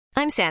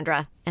I'm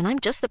Sandra, and I'm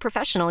just the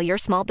professional your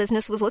small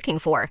business was looking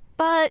for.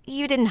 But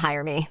you didn't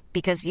hire me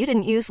because you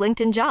didn't use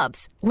LinkedIn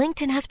Jobs.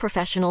 LinkedIn has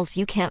professionals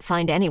you can't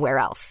find anywhere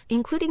else,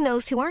 including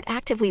those who aren't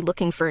actively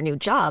looking for a new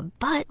job,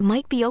 but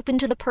might be open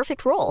to the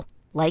perfect role,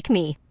 like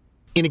me.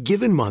 In a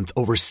given month,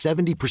 over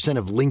 70%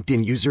 of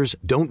LinkedIn users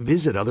don't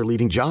visit other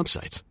leading job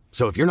sites.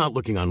 So if you're not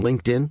looking on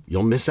LinkedIn,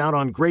 you'll miss out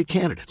on great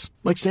candidates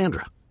like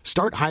Sandra.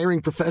 Start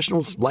hiring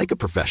professionals like a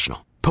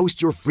professional.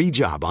 Post your free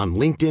job on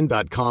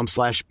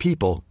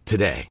linkedin.com/people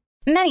today.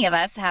 Many of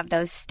us have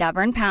those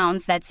stubborn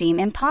pounds that seem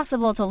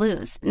impossible to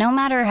lose, no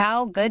matter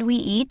how good we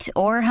eat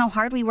or how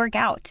hard we work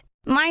out.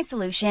 My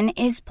solution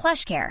is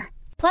PlushCare.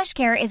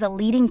 PlushCare is a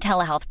leading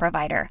telehealth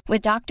provider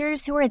with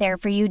doctors who are there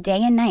for you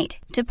day and night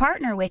to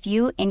partner with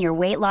you in your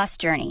weight loss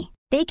journey.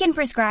 They can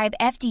prescribe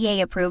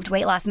FDA-approved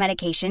weight loss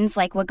medications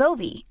like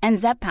Wegovy and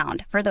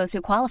Zepbound for those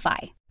who qualify.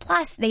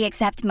 Plus, they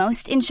accept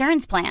most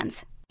insurance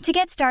plans. To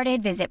get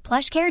started, visit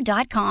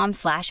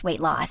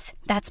plushcare.com/weightloss.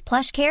 That's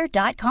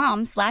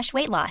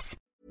plushcare.com/weightloss.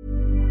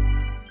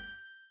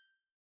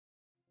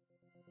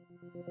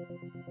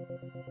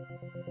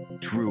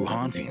 True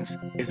Hauntings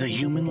is a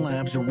Human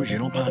Labs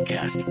original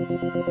podcast.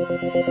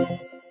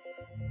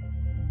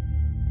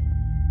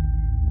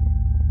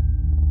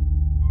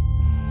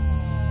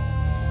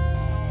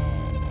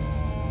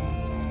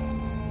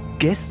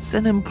 Guests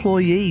and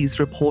employees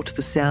report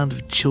the sound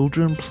of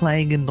children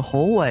playing in the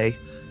hallway,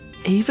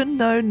 even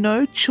though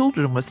no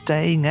children were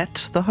staying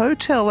at the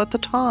hotel at the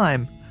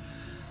time.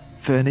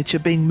 Furniture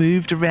being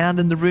moved around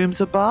in the rooms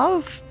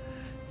above,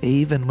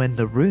 even when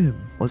the room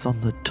was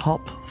on the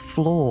top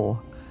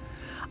floor.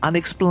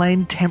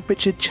 Unexplained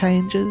temperature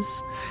changes,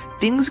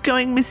 things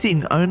going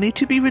missing only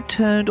to be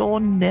returned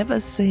or never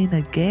seen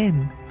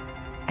again,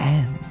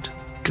 and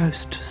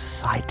ghost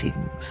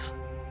sightings.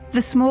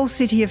 The small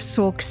city of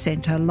Sauk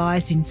Centre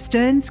lies in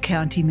Stearns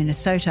County,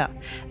 Minnesota,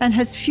 and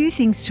has few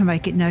things to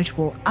make it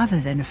notable other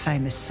than a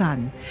famous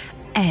sun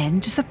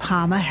and the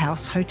Palmer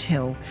House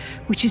Hotel,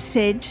 which is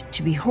said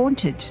to be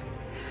haunted.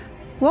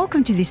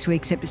 Welcome to this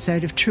week's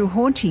episode of True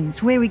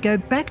Hauntings, where we go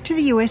back to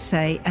the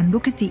USA and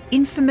look at the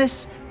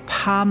infamous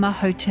Palmer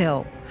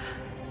Hotel.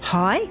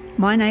 Hi,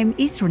 my name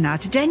is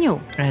Renata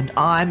Daniel. And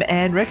I'm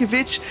Anne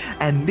Rekovich,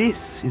 and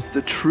this is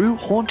the True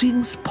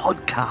Hauntings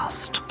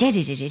podcast.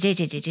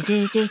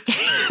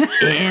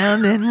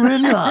 Anne and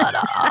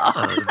Renata.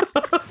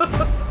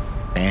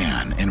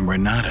 Anne and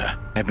Renata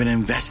have been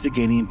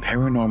investigating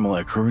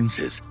paranormal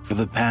occurrences for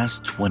the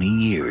past 20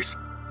 years.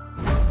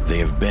 They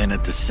have been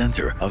at the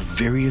center of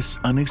various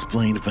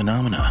unexplained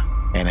phenomena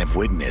and have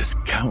witnessed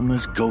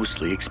countless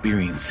ghostly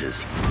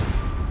experiences.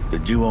 The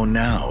duo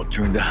now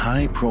turn to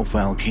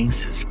high-profile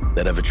cases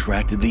that have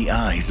attracted the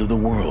eyes of the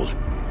world.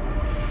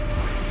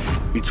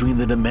 Between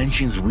the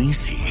dimensions we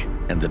see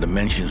and the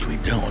dimensions we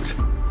don't,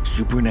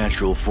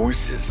 supernatural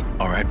forces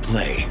are at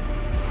play.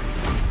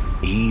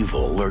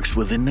 Evil lurks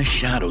within the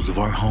shadows of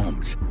our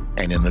homes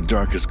and in the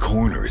darkest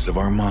corners of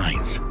our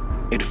minds.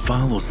 It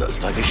follows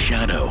us like a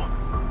shadow,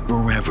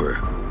 forever.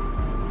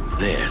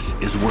 This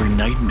is where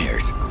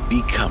nightmares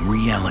become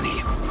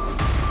reality.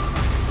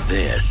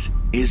 This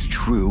is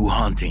True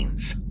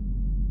Hauntings.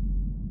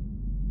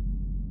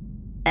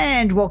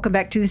 And welcome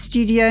back to the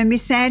studio,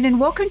 Miss Anne, and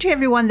welcome to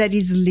everyone that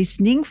is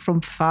listening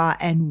from far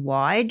and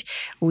wide.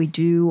 We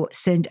do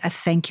send a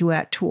thank you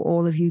out to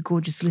all of you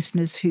gorgeous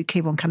listeners who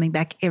keep on coming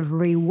back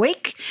every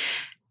week.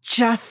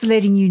 Just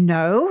letting you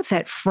know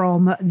that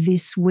from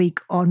this week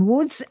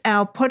onwards,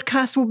 our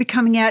podcast will be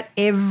coming out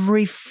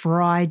every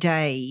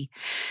Friday.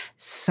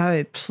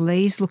 So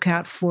please look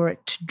out for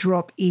it to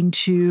drop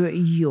into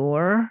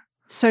your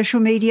social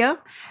media.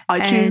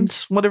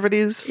 iTunes, whatever it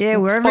is. Yeah,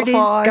 wherever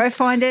Spotify. it is, go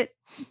find it.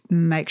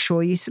 Make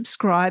sure you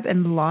subscribe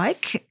and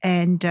like,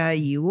 and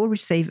you will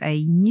receive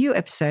a new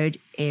episode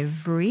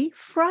every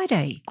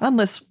Friday.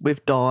 Unless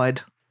we've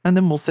died, and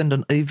then we'll send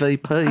an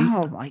EVP.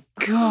 Oh, my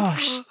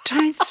gosh.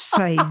 Don't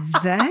say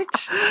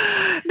that.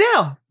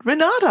 Now,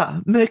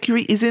 Renata,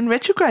 Mercury is in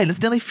retrograde. It's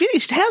nearly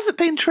finished. How's it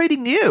been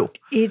treating you?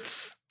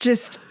 It's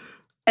just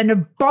an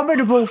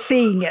abominable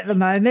thing at the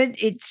moment.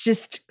 It's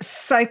just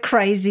so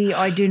crazy.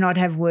 I do not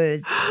have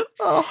words.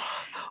 Oh,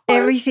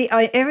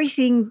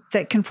 Everything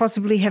that can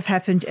possibly have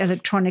happened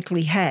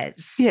electronically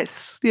has.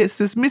 Yes.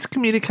 There's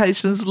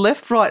miscommunications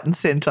left, right and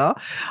centre,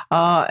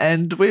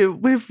 and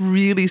we've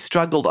really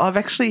struggled. I've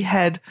actually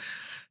had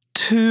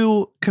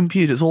 2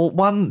 computers, or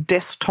one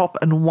desktop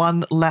and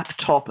one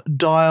laptop,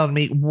 die on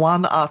me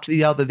one after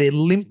the other. They're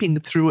limping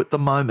through at the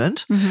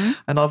moment,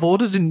 and I've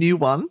ordered a new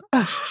one.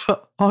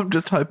 I'm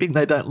just hoping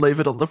they don't leave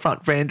it on the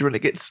front veranda and it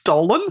gets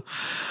stolen.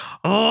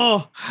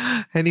 Oh,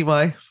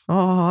 anyway,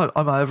 I'm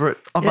over it.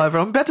 I'm over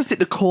it. I'm about to sit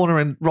in a corner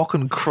and rock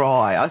and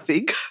cry, I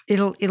think.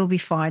 It'll be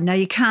fine. No,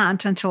 you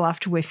can't until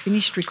after we're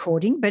finished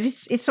recording, but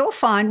it's all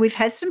fine. We've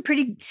had some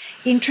pretty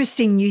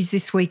interesting news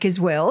this week as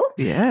well,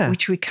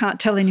 which we can't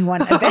tell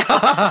anyone about.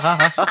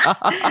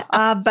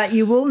 But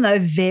you will know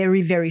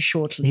very, very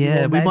shortly.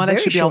 Yeah, we might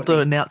actually be able to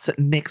announce it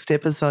next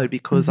episode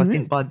because I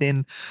think by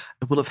then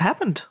it will have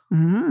happened.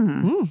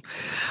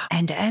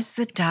 And as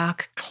the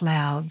dark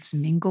clouds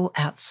mingle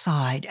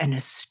outside and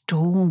a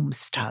storm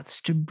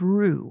starts to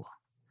brew,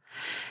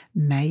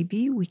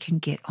 maybe we can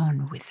get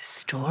on with the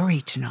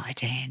story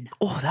tonight, Anne.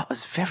 Oh, that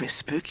was very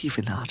spooky,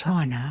 Renata.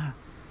 I know.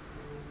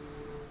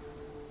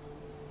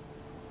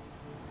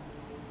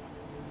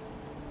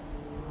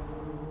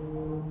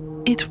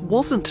 It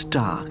wasn't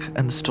dark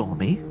and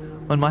stormy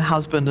when my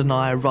husband and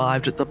I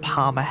arrived at the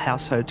Palmer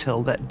House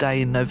Hotel that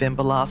day in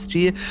November last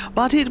year,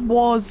 but it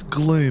was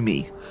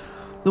gloomy.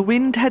 The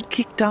wind had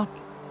kicked up,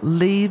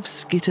 leaves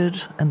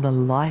skittered, and the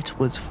light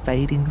was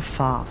fading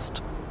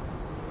fast.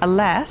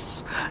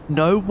 Alas,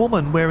 no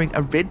woman wearing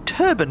a red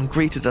turban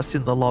greeted us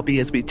in the lobby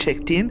as we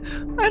checked in,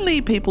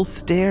 only people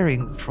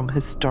staring from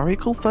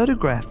historical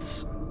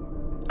photographs.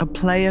 A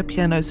player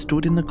piano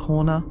stood in the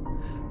corner.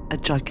 A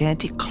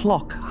gigantic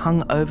clock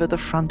hung over the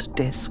front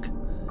desk.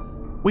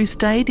 We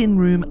stayed in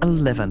room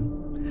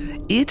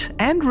 11. It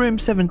and room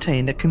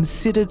 17 are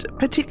considered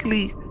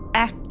particularly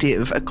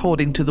active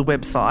according to the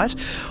website,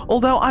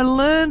 although I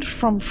learned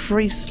from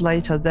Freese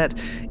later that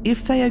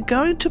if they are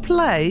going to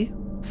play,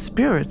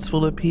 spirits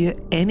will appear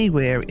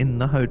anywhere in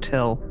the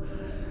hotel.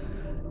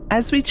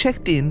 As we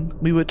checked in,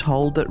 we were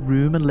told that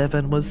room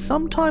 11 was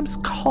sometimes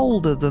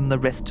colder than the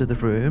rest of the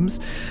rooms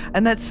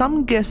and that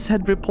some guests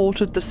had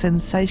reported the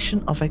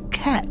sensation of a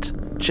cat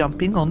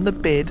jumping on the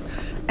bed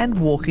and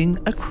walking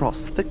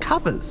across the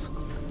covers.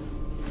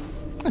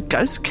 A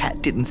ghost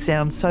cat didn't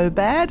sound so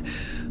bad,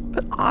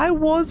 but I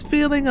was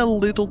feeling a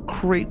little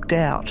creeped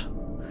out.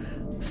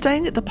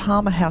 Staying at the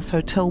Palmer House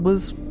Hotel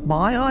was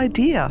my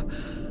idea.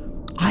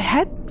 I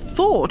had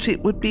thought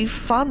it would be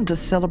fun to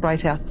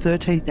celebrate our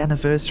 13th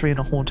anniversary in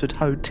a haunted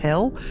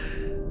hotel.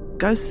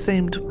 Ghosts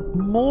seemed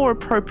more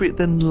appropriate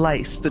than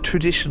lace, the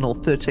traditional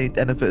 13th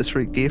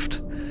anniversary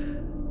gift.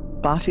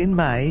 But in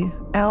May,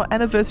 our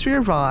anniversary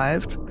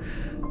arrived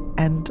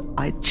and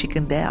I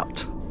chickened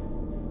out.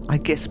 I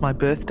guess my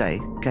birthday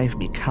gave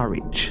me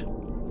courage.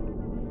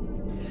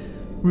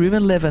 Room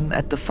 11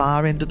 at the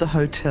far end of the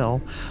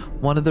hotel,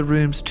 one of the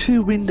room's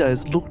 2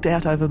 windows looked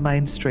out over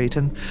Main Street,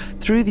 and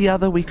through the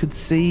other we could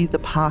see the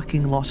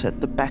parking lot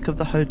at the back of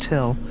the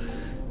hotel.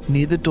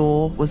 Near the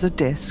door was a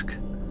desk.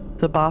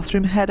 The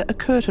bathroom had a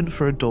curtain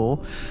for a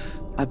door.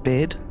 A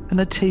bed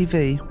and a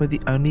TV were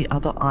the only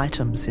other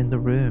items in the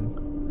room.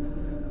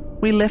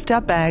 We left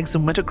our bags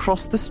and went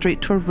across the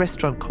street to a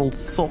restaurant called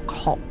Sock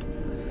Hop.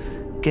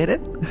 Get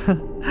it?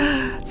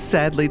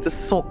 Sadly, the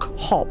Sock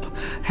Hop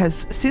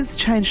has since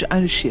changed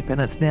ownership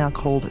and it's now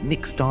called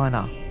Nick's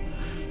Diner.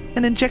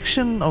 An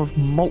injection of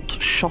malt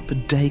shop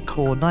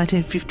decor,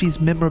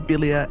 1950s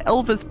memorabilia,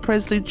 Elvis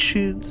Presley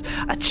tunes,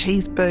 a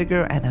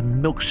cheeseburger and a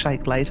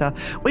milkshake later,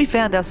 we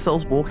found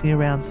ourselves walking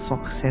around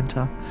Sock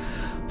Centre,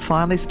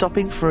 finally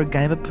stopping for a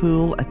game of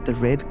pool at the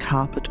Red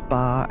Carpet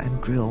Bar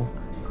and Grill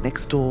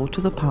next door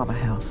to the Palmer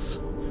House.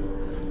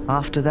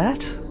 After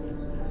that,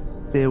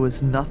 there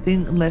was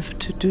nothing left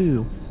to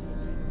do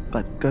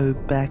but go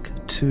back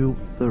to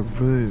the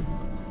room.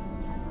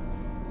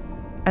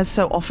 As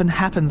so often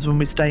happens when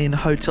we stay in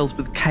hotels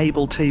with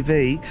cable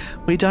TV,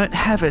 we don't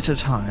have it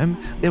at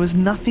home. There was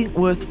nothing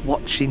worth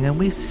watching and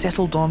we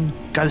settled on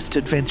Ghost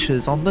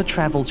Adventures on the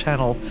Travel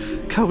Channel.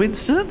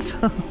 Coincidence?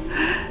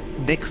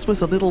 Next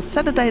was a little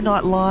Saturday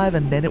Night Live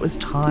and then it was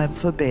time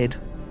for bed.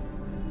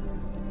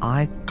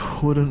 I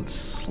couldn't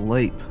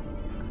sleep.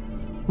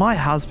 My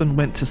husband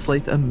went to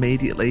sleep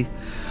immediately.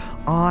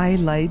 I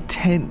lay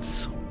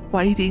tense,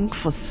 waiting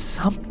for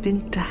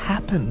something to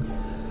happen.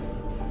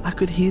 I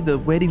could hear the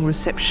wedding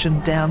reception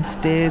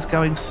downstairs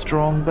going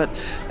strong, but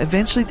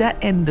eventually that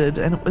ended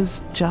and it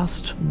was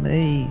just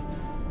me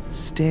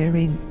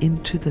staring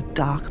into the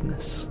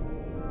darkness.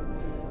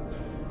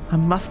 I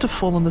must have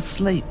fallen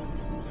asleep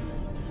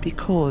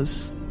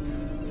because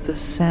the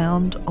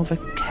sound of a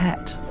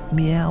cat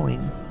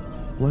meowing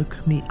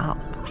woke me up.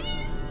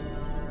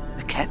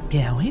 A cat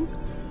meowing?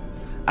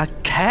 A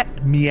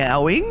cat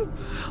meowing?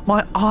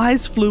 My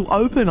eyes flew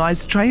open. I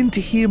strained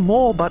to hear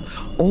more, but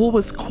all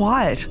was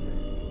quiet.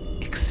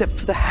 Except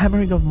for the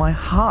hammering of my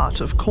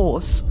heart, of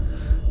course.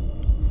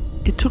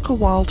 It took a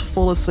while to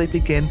fall asleep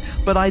again,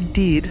 but I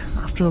did,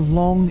 after a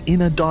long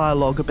inner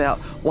dialogue about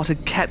what a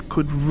cat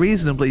could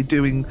reasonably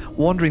do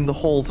wandering the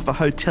halls of a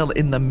hotel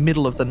in the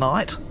middle of the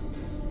night.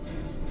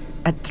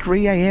 At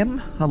 3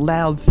 a.m, a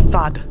loud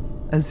thud,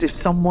 as if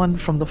someone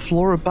from the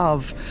floor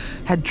above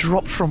had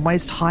dropped from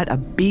waist height a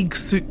big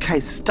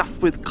suitcase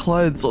stuffed with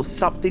clothes or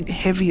something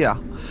heavier.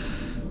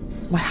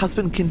 My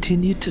husband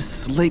continued to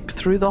sleep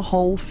through the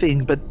whole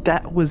thing, but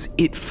that was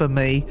it for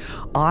me.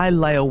 I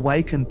lay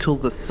awake until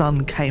the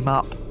sun came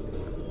up.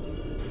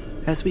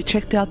 As we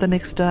checked out the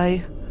next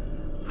day,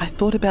 I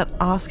thought about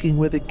asking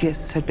whether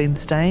guests had been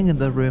staying in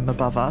the room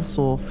above us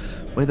or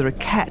whether a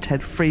cat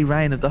had free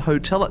rein of the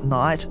hotel at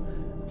night,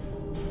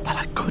 but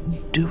I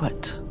couldn't do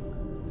it.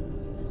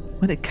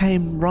 When it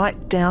came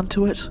right down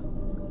to it,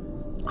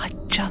 I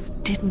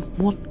just didn't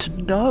want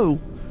to know,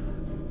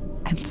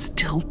 and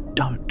still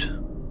don't.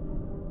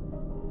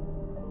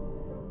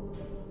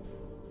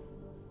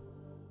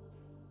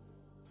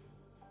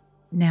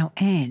 Now,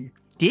 Anne.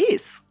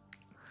 Yes.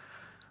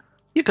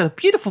 You've got a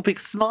beautiful big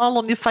smile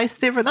on your face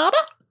there,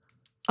 Renata.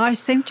 I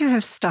seem to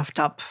have stuffed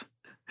up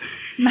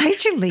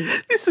majorly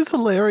This is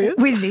hilarious.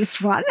 with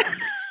this one.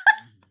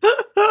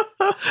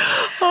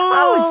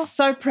 I was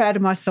so proud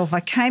of myself. I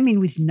came in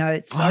with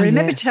notes. I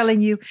remember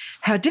telling you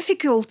how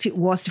difficult it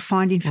was to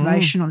find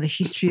information on the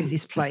history of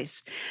this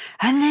place.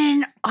 And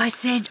then I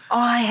said,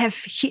 I have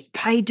hit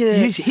pay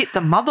dirt. You hit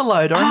the mother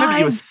load. I remember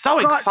you were so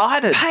I've got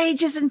excited.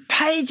 Pages and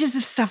pages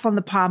of stuff on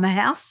the Palmer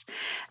House.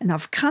 And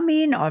I've come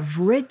in, I've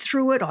read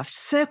through it, I've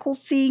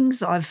circled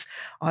things, I've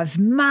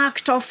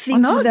marked off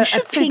things with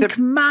a pink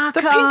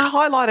marker. The pink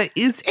highlighter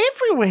is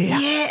everywhere.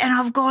 Yeah, and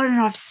I've gone and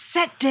I've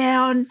sat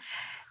down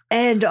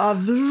and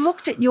I've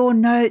looked at your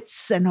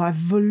notes and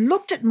I've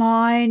looked at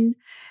mine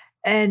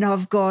and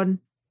I've gone,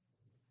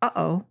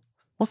 uh-oh.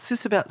 What's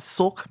this about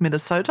Sauk,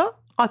 Minnesota?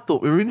 I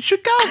thought we were in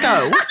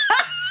Chicago.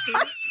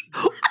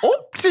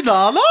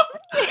 Optinana.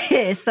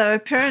 Yeah, so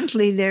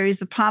apparently there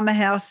is a Palmer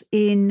House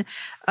in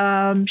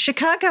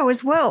Chicago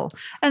as well.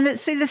 And the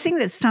thing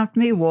that stumped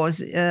me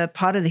was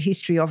part of the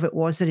history of it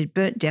was that it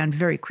burnt down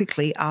very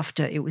quickly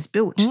after it was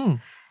built.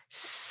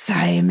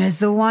 Same as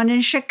the one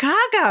in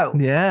Chicago.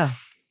 Yeah.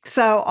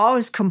 So I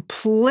was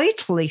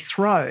completely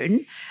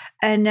thrown,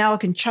 and now I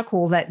can chuck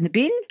all that in the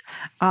bin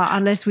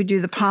unless we do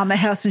the Palmer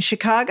House in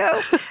Chicago.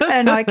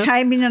 And I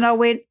came in and I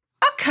went,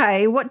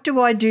 okay, what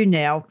do I do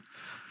now?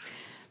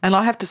 And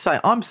I have to say,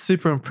 I'm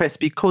super impressed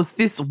because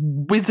this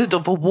wizard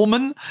of a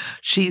woman,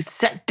 she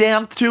sat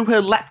down, threw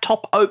her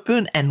laptop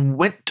open and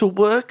went to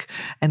work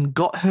and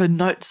got her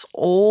notes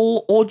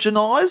all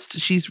organised.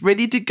 She's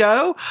ready to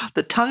go.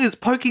 The tongue is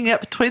poking out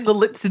between the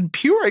lips in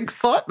pure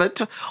excitement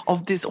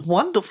of this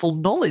wonderful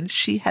knowledge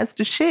she has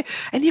to share.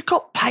 And you've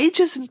got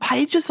pages and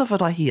pages of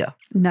it, I hear.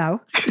 No.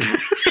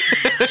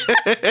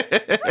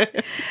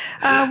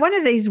 One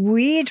of these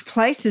weird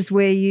places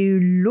where you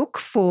look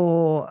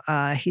for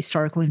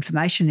historical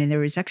information and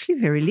there is actually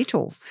very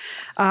little.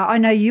 I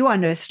know you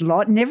unearthed a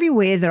lot, and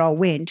everywhere that I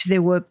went,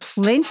 there were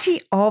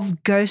plenty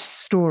of ghost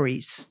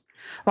stories,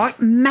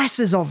 like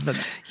masses of them.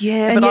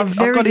 Yeah, and but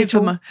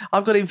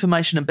I've got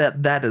information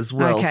about that as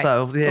well. Okay.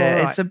 So, yeah, All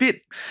right. it's a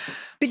bit...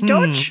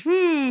 dodge?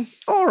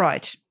 All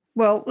right.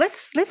 Well,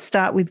 let's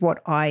start with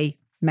what I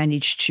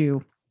managed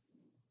to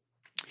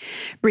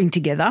bring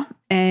together,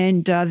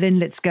 and then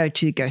let's go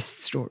to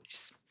ghost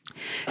stories.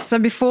 So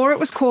before it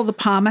was called the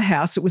Palmer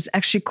House, it was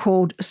actually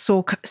called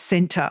Sauk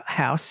Centre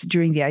House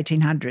during the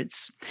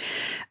 1800s.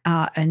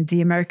 And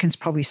the Americans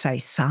probably say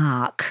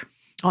Sark.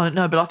 I don't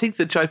know, but I think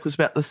the joke was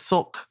about the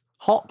sock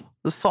hop.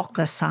 The Sark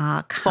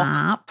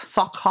Harp.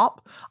 Sock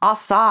hop.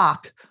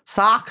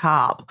 Sark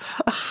harp.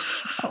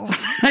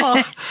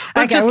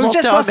 Okay, we've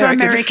just lost our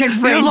American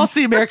friends. We've lost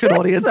the American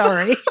audience.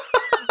 Sorry.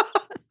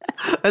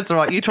 That's all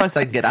right. You try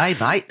saying g'day,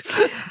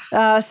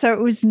 mate. So it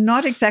was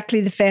not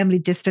exactly the family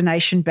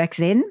destination back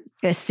then,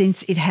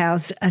 since it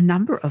housed a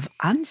number of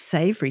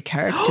unsavoury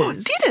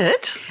characters. Did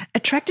it?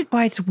 Attracted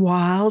by its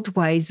wild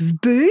ways of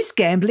booze,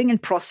 gambling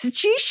and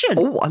prostitution.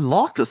 Oh, I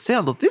like the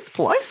sound of this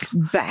place.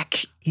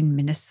 Back in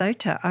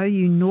Minnesota. Oh,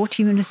 you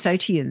naughty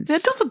Minnesotians. Now,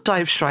 doesn't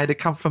Dave Schrader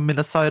come from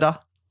Minnesota?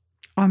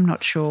 I'm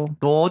not sure.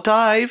 Oh,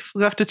 Dave,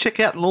 we'll have to check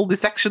out all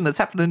this action that's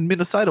happening in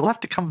Minnesota. We'll have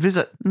to come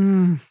visit.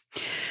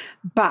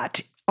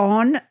 But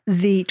on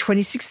the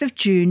 26th of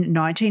June,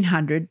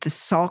 1900, the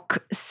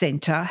Sauk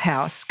Centre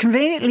House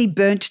conveniently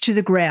burnt to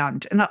the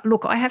ground. And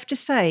look, I have to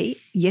say,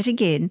 yet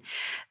again,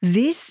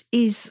 this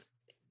is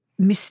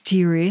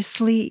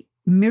mysteriously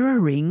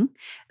mirroring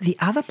the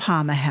other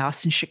Palmer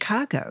House in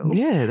Chicago.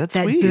 Yeah, that's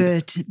that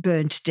weird.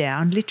 burnt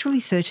down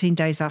literally 13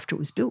 days after it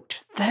was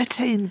built.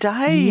 13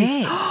 days?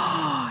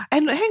 Yes.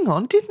 And hang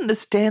on, didn't the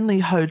Stanley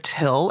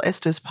Hotel,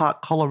 Estes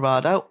Park,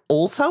 Colorado,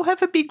 also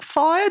have a big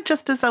fire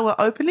just as they were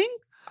opening?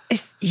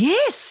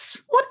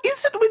 Yes. What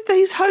is it with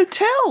these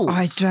hotels?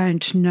 I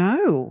don't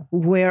know.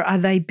 Where are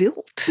they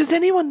built? Does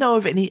anyone know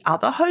of any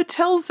other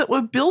hotels that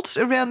were built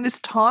around this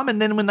time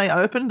and then when they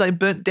opened, they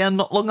burnt down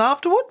not long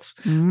afterwards?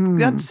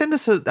 Send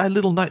us a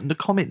little note in the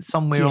comments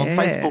somewhere on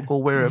Facebook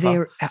or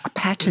wherever. A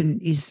pattern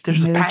is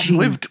There's emerging. a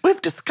pattern.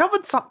 We've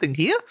discovered something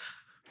here.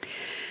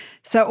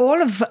 So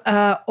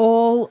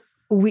all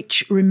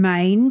which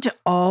remained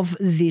of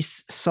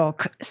this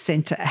Sauk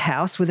Centre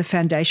House were the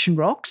foundation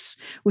rocks,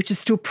 which are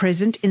still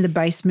present in the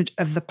basement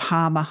of the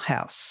Palmer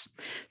House.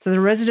 So the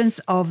residents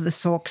of the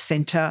Sauk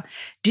Centre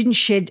didn't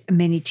shed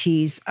many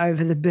tears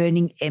over the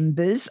burning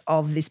embers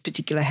of this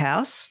particular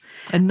house.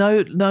 And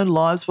no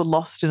lives were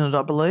lost in it,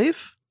 I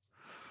believe.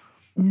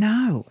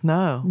 No.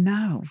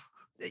 No.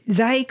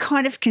 They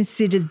kind of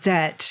considered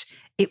that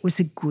it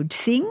was a good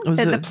thing Was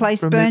that the it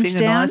place removing burnt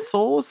down. an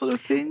eyesore sort of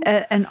thing?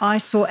 An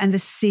eyesore and the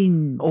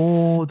sins.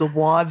 Oh, the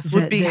wives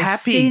would be the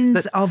happy.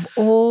 sins that of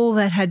all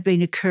that had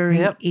been occurring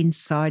Yep.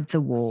 inside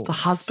the walls. the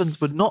husbands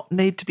would not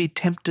need to be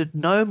tempted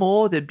no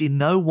more. There'd be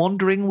no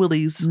wandering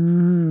willies.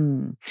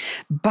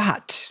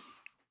 But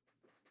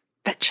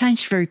that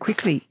changed very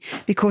quickly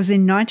because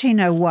in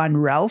 1901,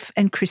 Ralph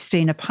and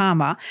Christina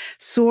Palmer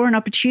saw an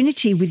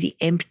opportunity with the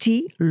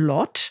empty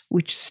lot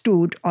which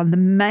stood on the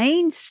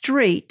main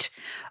street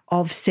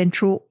of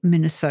central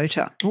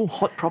Minnesota. Oh,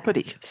 hot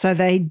property. So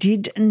they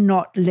did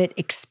not let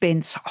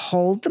expense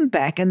hold them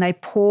back, and they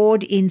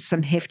poured in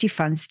some hefty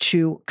funds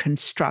to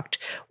construct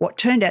what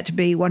turned out to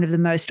be one of the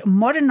most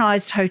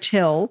modernized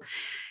hotels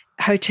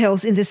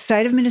in the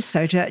state of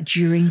Minnesota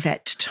during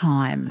that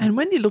time. And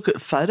when you look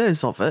at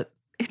photos of it,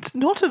 it's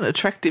not an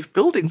attractive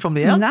building from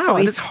the outside. No,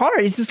 it's horror.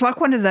 It's just like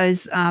one of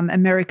those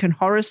American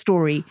Horror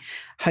Story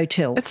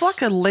hotels. It's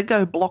like a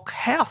Lego block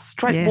house,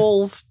 straight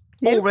walls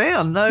all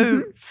round,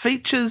 no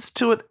features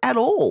to it at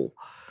all.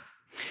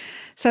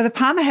 So the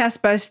Palmer House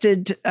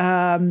boasted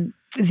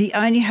the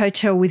only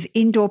hotel with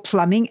indoor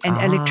plumbing and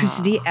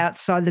electricity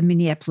outside the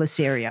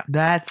Minneapolis area.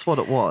 That's what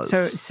it was.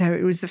 So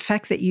it was the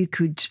fact that you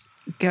could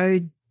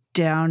go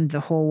down the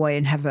hallway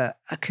and have a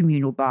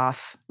communal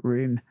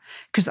bathroom,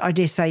 because I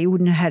dare say you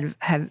wouldn't have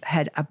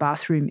had a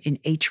bathroom in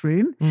each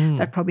room.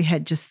 They probably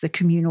had just the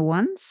communal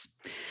ones.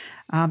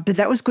 But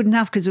that was good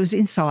enough because it was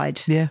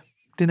inside. Yeah,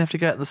 didn't have to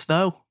go out in the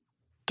snow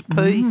to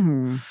pee.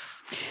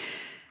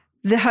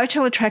 The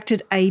hotel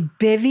attracted a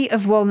bevy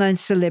of well-known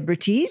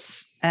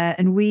celebrities,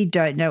 and we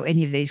don't know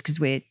any of these because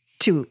we're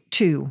too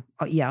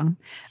young.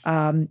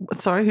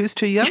 Sorry, who's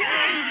too young?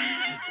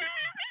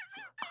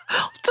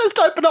 Just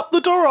open up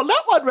the door on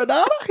that one,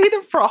 Renata. Hit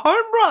him for a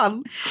home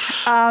run.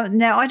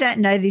 Now, I don't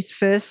know this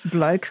first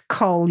bloke,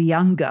 Cole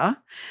Younger.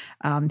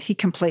 He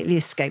completely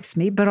escapes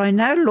me, but I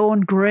know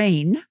Lorne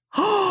Green.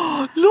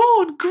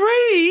 Lorne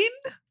Green?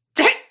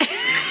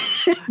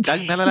 If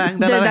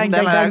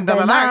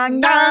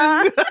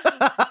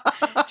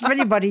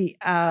anybody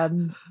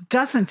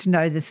doesn't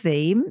know the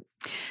theme,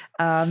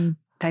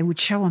 they would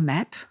show a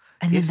map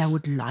and then they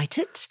would light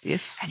it.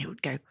 Yes. And it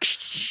would go.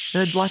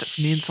 They'd light it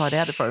from the inside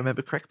out, if I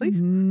remember correctly.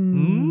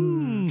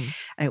 And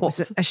it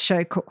was a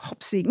show called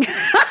Hopsing.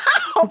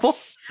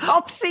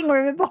 Hopsing,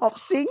 remember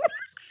Hopsing?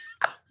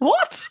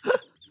 What?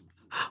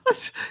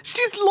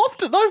 She's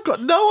lost it. I've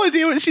got no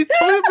idea what she's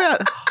talking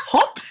about.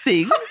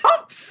 Hopsing?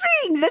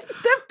 Hopsing, the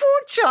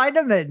poor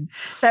Chinaman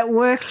that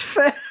worked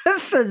for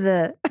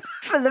the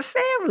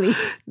family.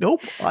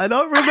 Nope, I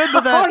don't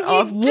remember that.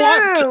 I've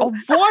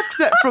wiped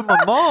that from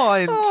my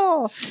mind.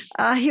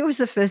 He was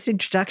the first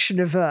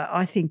introduction of,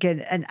 I think,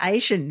 an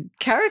Asian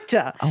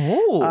character.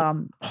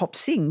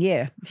 Hopsing,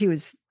 yeah. He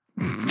was...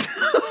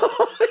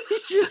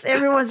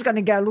 Everyone's going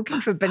to go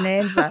looking for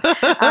Bonanza.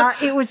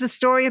 It was a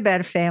story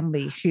about a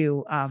family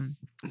who, had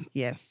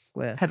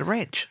a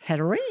ranch. Had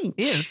a ranch.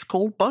 Yeah, it's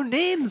called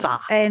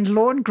Bonanza. And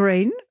Lorne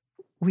Green,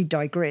 we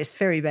digress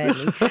very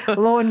badly.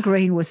 Lorne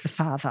Green was the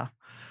father.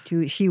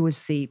 He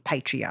was the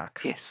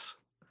patriarch. Yes.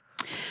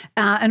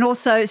 And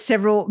also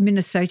several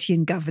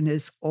Minnesotan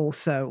governors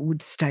also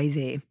would stay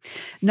there.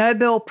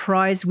 Nobel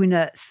Prize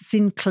winner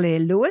Sinclair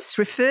Lewis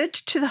referred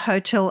to the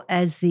hotel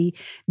as the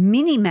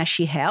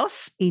Minniemashie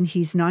House in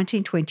his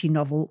 1920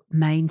 novel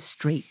Main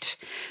Street,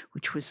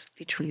 which was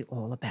literally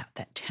all about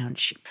that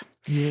township.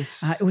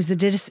 Yes. It was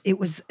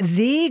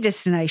the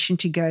destination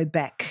to go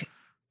back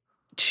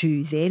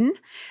to then.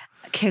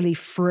 Kelly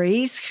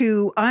Freeze,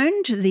 who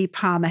owned the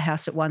Palmer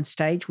House at one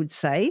stage, would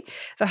say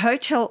the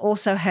hotel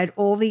also had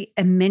all the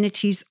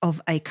amenities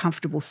of a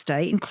comfortable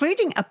stay,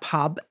 including a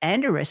pub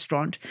and a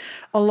restaurant,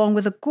 along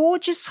with a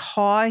gorgeous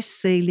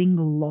high-ceiling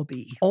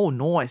lobby. Oh,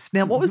 nice.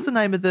 Now, what was the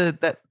name of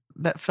that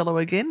fellow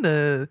again?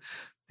 The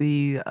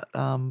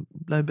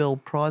Nobel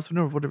Prize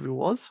winner or whatever it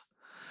was?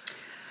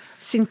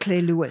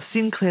 Sinclair Lewis.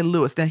 Sinclair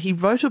Lewis. Now, he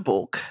wrote a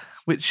book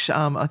which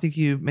I think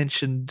you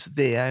mentioned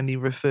there, and he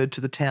referred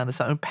to the town as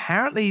something.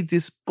 Apparently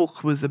this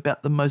book was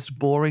about the most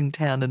boring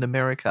town in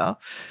America,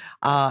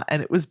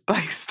 and it was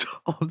based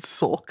on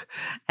Sauk,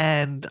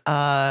 and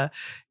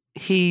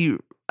he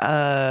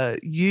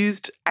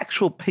used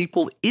actual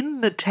people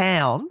in the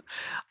town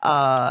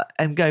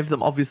and gave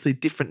them obviously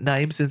different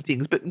names and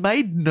things, but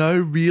made no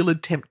real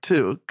attempt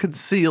to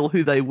conceal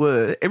who they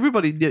were.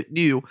 Everybody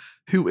knew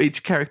who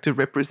each character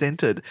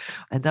represented,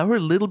 and they were a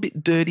little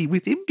bit dirty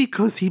with him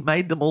because he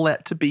made them all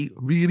out to be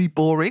really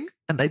boring,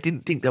 and they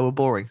didn't think they were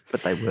boring,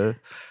 but they were.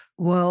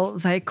 Well,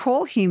 they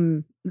call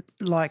him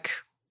like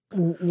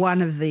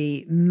one of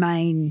the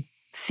main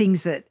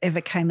things that ever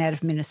came out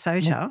of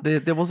Minnesota. Well,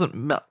 there wasn't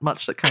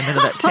much that came out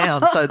of that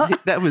town, so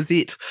that was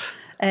it.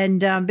 And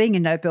being a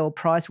Nobel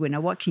Prize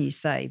winner, what can you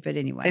say? But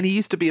anyway. And he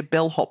used to be a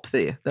bellhop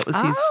there. That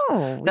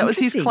was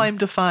his claim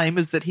to fame,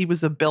 is that he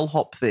was a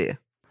bellhop there.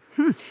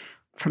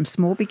 From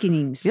small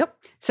beginnings. Yep.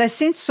 So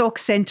since Sauk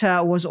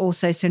Centre was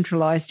also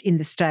centralised in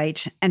the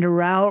state and a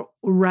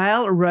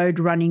railroad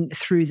running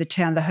through the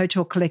town, the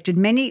hotel collected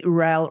many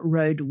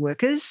railroad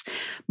workers,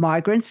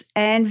 migrants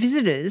and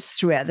visitors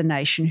throughout the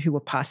nation who were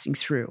passing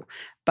through.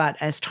 But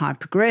as time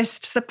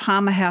progressed, the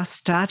Palmer House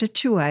started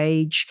to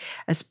age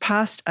as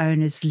past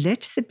owners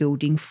let the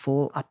building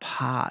fall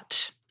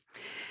apart.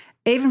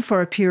 Even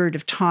for a period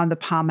of time, the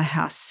Palmer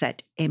House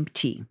sat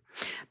empty.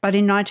 But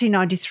in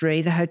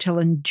 1993, the hotel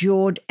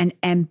endured an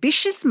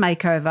ambitious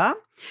makeover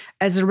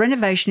as the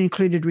renovation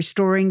included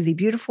restoring the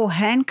beautiful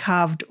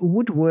hand-carved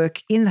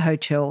woodwork in the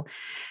hotel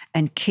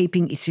and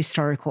keeping its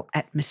historical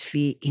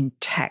atmosphere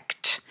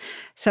intact.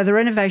 So the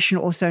renovation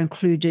also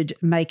included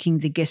making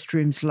the guest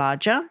rooms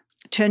larger,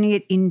 turning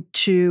it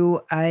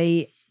into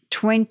a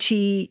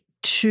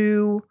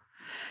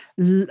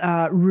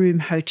 22-room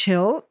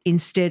hotel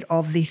instead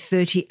of the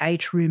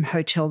 38-room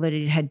hotel that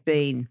it had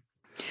been.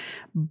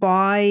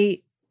 By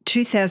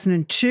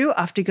 2002,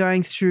 after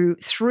going through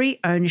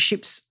 3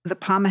 ownerships, the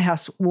Palmer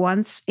House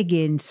once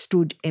again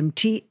stood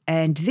empty,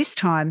 and this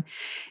time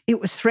it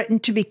was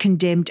threatened to be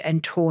condemned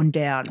and torn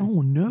down.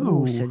 Oh,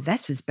 no. So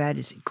that's as bad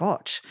as it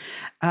got.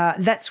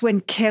 That's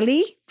when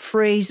Kelly,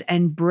 Freeze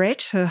and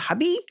Brett, her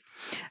hubby,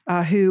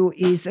 who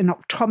is an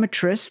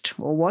optometrist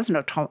or was an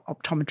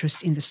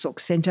optometrist in the Sauk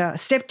Centre,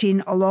 stepped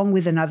in along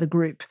with another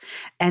group,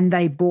 and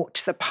they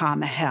bought the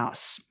Palmer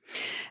House.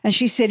 And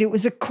she said it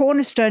was a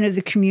cornerstone of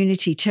the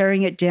community.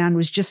 Tearing it down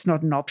was just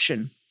not an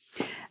option.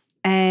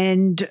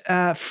 And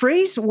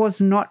Freeze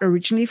was not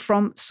originally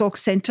from Sauk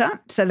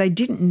Centre, so they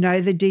didn't know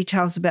the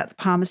details about the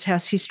Palmer's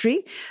House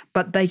history,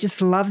 but they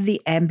just loved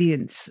the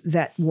ambience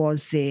that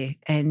was there,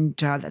 and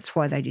that's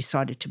why they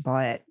decided to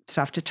buy it.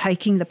 So after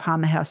taking the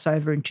Palmer House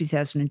over in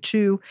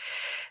 2002,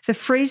 the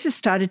Freezers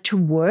started to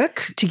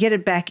work to get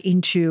it back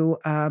into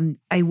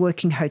a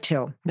working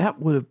hotel.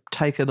 That would have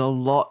taken a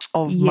lot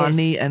of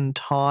money and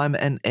time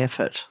and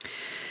effort.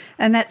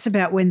 And that's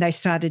about when they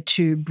started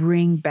to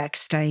bring back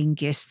staying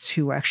guests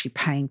who were actually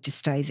paying to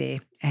stay there.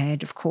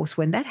 And, of course,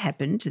 when that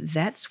happened,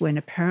 that's when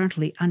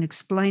apparently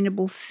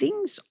unexplainable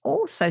things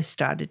also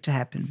started to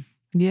happen.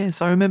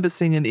 Yes, I remember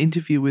seeing an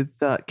interview with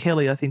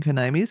Kelly, I think her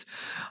name is,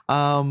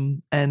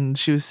 and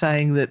she was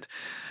saying that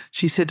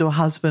she said to her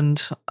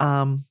husband,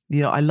 I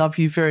love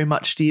you very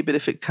much, dear, but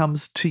if it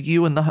comes to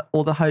you and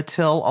the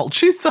hotel, I'll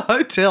choose the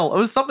hotel. It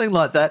was something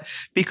like that,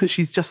 because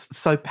she's just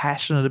so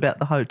passionate about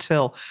the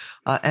hotel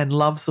and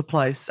loves the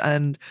place.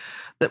 And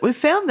that we've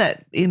found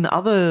that in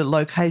other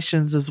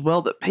locations as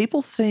well, that people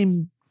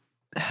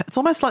it's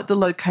almost like the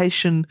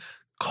location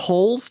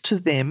calls to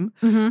them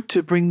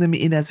to bring them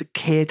in as a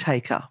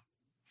caretaker.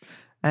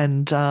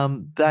 And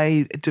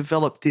they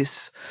develop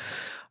this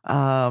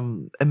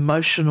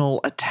emotional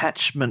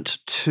attachment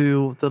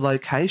to the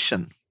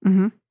location.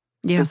 Mm-hmm.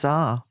 Yeah.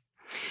 Bizarre.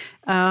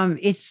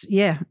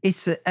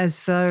 It's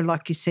as though,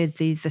 like you said,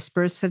 the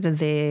spirits that are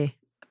there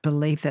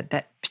believe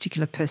that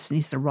particular person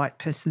is the right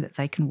person that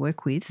they can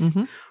work with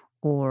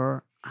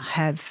or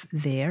have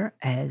there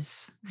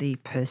as the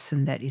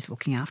person that is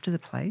looking after the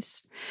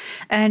place.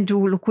 And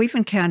look, we've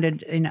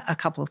encountered in a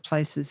couple of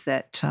places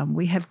that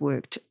we have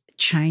worked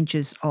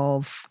changes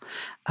of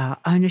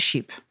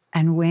ownership,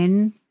 and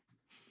when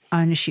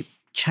ownership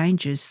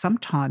changes,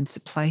 sometimes the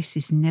place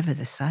is never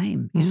the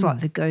same. It's like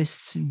the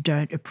ghosts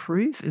don't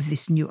approve of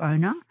this new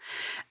owner,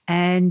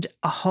 and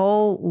a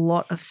whole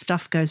lot of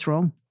stuff goes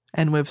wrong.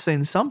 And we've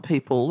seen some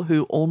people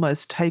who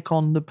almost take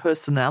on the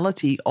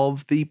personality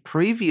of the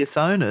previous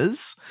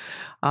owners.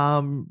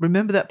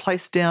 Remember that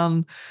place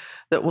down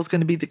that was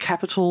going to be the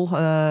capital?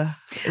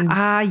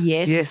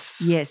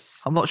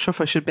 Yes. I'm not sure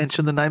if I should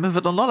mention the name of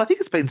it or not. I think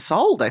it's been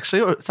sold,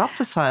 actually, or it's up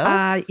for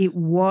sale. It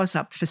was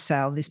up for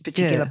sale, this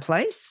particular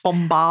place.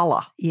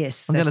 Bombala.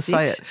 Yes, I'm going to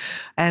say it.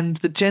 And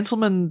the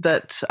gentleman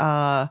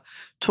that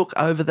took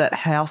over that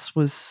house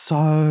was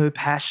so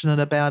passionate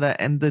about it,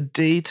 and the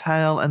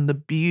detail and the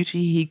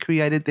beauty he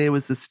created there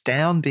was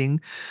astounding.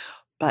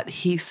 But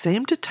he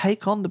seemed to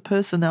take on the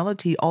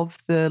personality of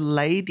the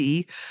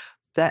lady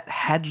that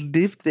had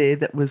lived there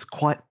that was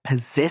quite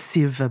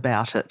possessive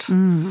about it.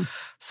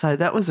 So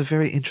that was a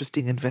very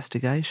interesting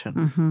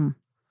investigation.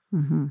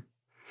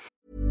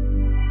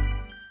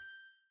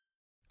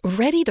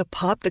 Ready to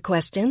pop the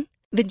question?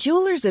 The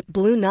jewelers at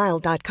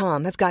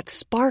BlueNile.com have got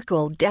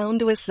sparkle down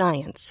to a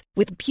science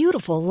with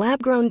beautiful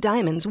lab-grown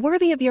diamonds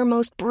worthy of your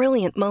most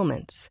brilliant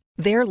moments.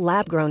 Their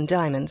lab-grown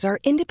diamonds are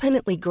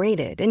independently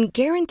graded and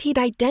guaranteed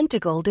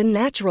identical to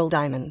natural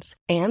diamonds,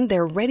 and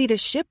they're ready to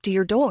ship to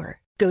your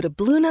door. Go to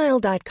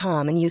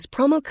BlueNile.com and use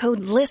promo code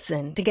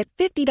LISTEN to get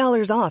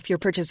 $50 off your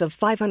purchase of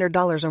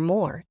 $500 or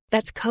more.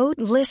 That's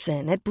code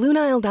LISTEN at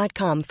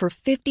BlueNile.com for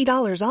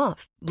 $50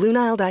 off.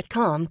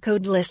 BlueNile.com,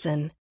 code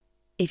LISTEN.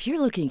 If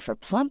you're looking for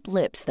plump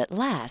lips that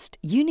last,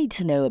 you need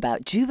to know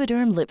about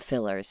Juvederm lip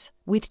fillers.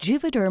 With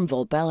Juvederm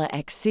Volbella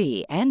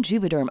XC and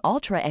Juvederm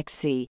Ultra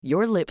XC,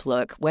 your lip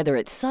look, whether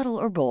it's subtle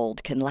or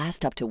bold, can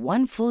last up to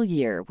 1 full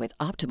year with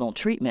optimal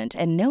treatment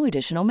and no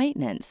additional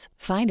maintenance.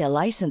 Find a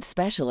licensed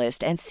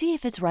specialist and see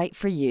if it's right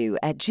for you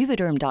at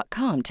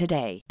Juvederm.com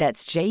today.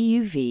 That's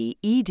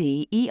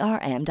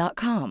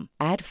JUVEDERM.com.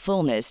 Add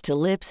fullness to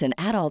lips in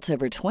adults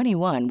over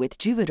 21 with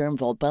Juvederm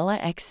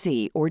Volbella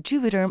XC or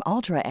Juvederm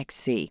Ultra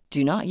XC.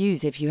 Do not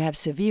use if you have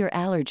severe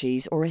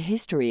allergies or a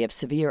history of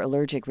severe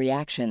allergic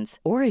reactions,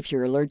 or if you're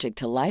you're allergic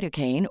to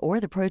lidocaine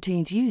or the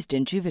proteins used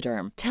in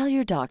Juvederm. Tell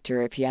your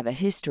doctor if you have a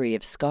history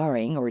of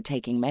scarring or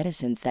taking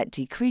medicines that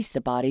decrease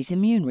the body's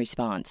immune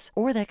response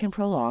or that can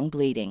prolong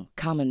bleeding.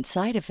 Common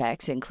side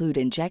effects include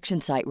injection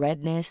site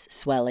redness,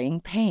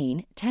 swelling,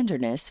 pain,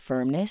 tenderness,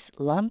 firmness,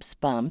 lumps,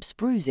 bumps,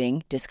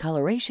 bruising,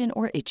 discoloration,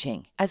 or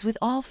itching. As with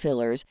all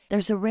fillers,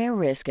 there's a rare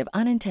risk of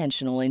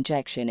unintentional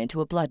injection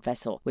into a blood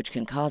vessel, which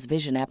can cause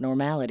vision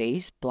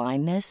abnormalities,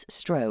 blindness,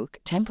 stroke,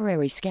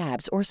 temporary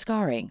scabs, or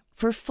scarring.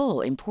 For full,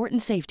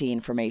 important safety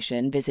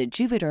information, visit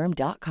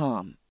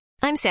Juvederm.com.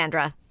 I'm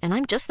Sandra, and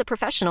I'm just the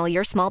professional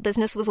your small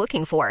business was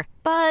looking for.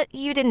 But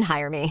you didn't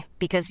hire me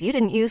because you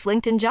didn't use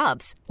LinkedIn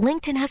Jobs.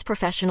 LinkedIn has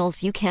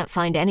professionals you can't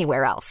find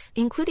anywhere else,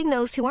 including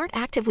those who aren't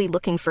actively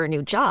looking for a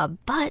new job,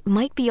 but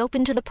might be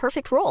open to the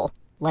perfect role,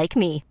 like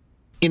me.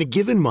 In a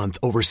given month,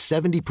 over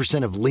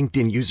 70% of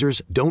LinkedIn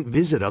users don't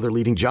visit other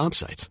leading job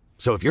sites.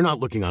 So if you're not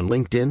looking on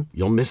LinkedIn,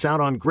 you'll miss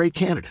out on great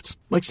candidates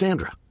like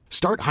Sandra.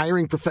 Start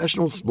hiring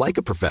professionals like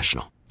a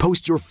professional.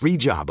 Post your free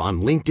job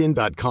on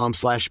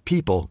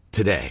linkedin.com/people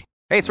today.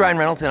 Hey, it's Ryan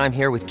Reynolds, and I'm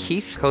here with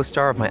Keith,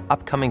 co-star of my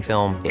upcoming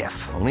film,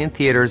 If, only in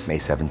theaters May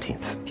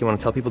 17th. Do you want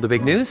to tell people the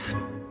big news?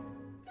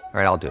 All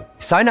right, I'll do it.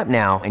 Sign up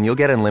now and you'll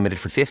get unlimited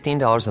for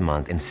 $15 a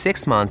month and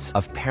 6 months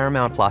of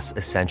Paramount Plus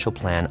Essential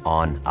Plan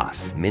on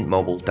us.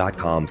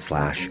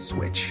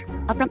 MintMobile.com/switch.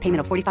 Upfront payment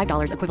of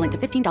 $45 equivalent to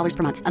 $15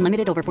 per month.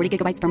 Unlimited over 40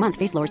 gigabytes per month.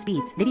 Face lower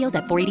speeds. Videos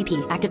at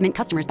 480p. Active Mint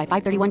customers by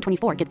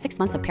 531.24 get 6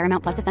 months of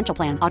Paramount Plus Essential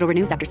Plan. Auto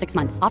renews after 6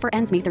 months. Offer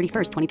ends May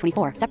 31st,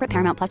 2024. Separate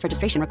Paramount Plus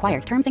registration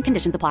required. Terms and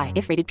conditions apply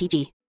if rated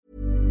PG.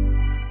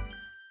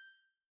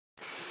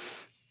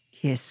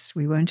 Yes,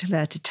 we weren't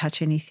allowed to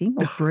touch anything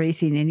or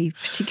breathe in any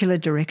particular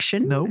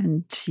direction. Nope.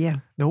 And yeah.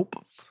 Nope.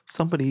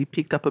 Somebody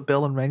picked up a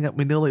bell and rang it.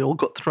 We nearly all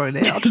got thrown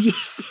out.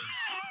 Yes.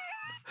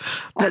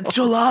 That's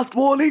your last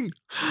warning.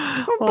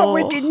 But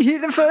we didn't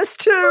hear the first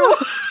two.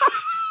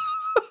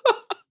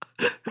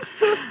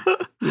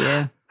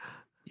 Yeah.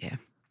 Yeah.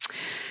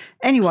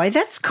 Anyway,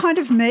 that's kind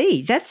of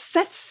me.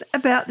 That's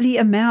about the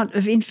amount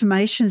of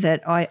information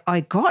that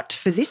I got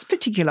for this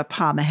particular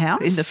Palmer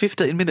house. In the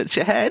 15 minutes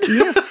you had.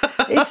 Yeah.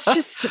 It's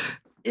just...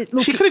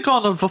 She could have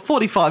gone on for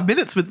 45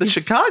 minutes with the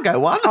Chicago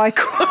one. I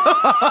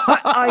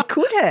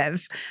could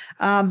have,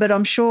 but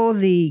I'm sure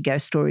the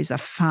ghost stories are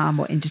far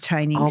more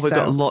entertaining. Oh, we've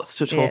got lots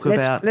to talk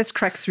about. Let's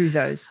crack through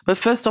those. But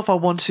first off, I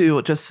want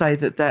to just say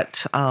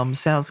that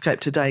soundscape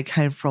today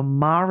came from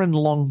Maren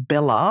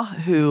Longbella,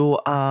 who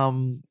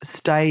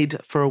stayed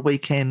for a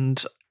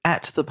weekend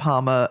at the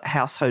Palmer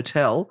House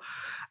Hotel,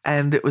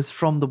 and it was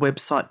from the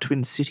website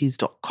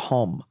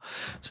twincities.com.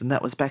 So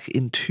that was back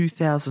in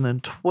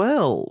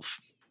 2012.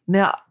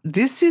 Now,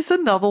 this is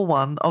another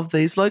one of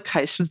these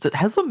locations that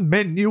has a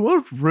menu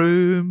of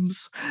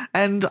rooms.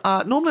 And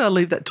normally I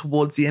leave that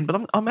towards the end,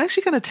 but I'm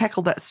actually going to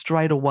tackle that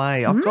straight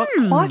away. I've got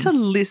quite a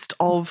list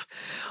of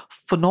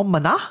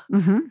phenomena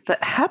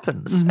that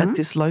happens at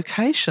this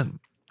location.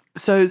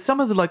 So some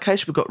of the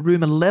location, we've got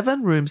room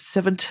 11, room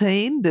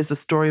 17. There's a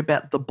story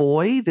about the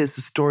boy. There's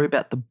a story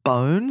about the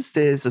bones.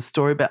 There's a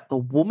story about the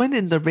woman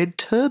in the red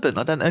turban.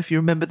 I don't know if you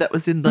remember that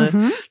was in the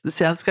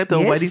soundscape. They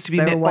were waiting to be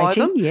met by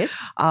them. Yes.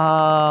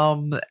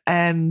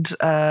 And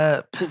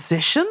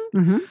possession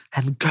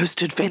and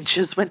Ghost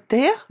Adventures went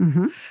there.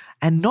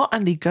 And not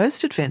only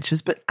Ghost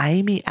Adventures, but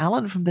Amy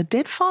Allen from the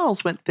Dead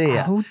Files went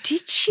there. Oh,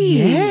 did she?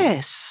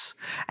 Yes.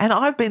 And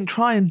I've been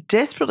trying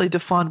desperately to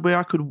find where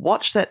I could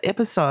watch that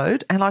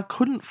episode, and I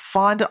couldn't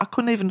find it. I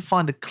couldn't even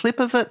find a clip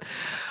of it.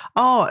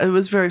 Oh, it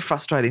was very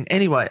frustrating.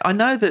 Anyway, I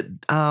know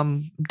that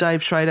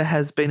Dave Schrader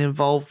has been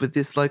involved with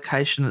this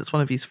location. It's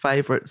one of his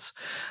favourites,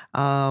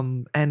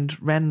 and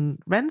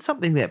ran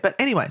something there. But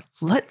anyway,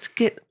 let's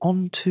get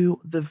on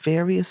to the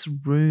various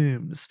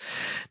rooms.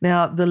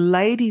 Now, the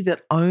lady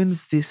that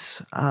owns this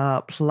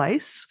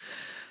place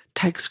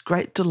takes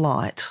great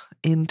delight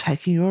in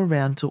taking you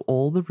around to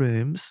all the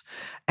rooms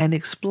and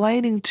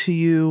explaining to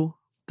you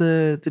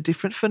the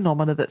different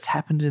phenomena that's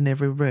happened in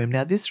every room.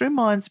 Now, this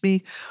reminds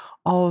me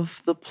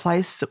of the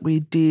place that we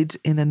did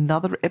in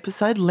another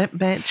episode, Lemp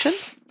Mansion,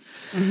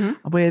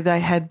 where they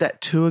had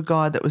that tour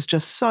guide that was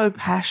just so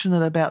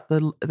passionate about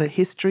the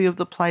history of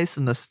the place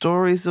and the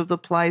stories of the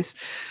place.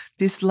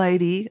 This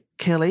lady,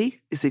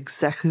 Kelly, is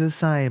exactly the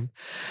same.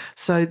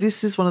 So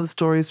this is one of the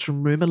stories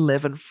from room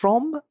 11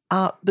 from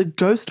the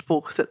ghost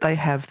book that they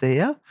have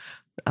there,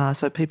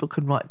 so people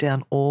can write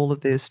down all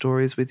of their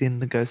stories within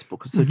the ghost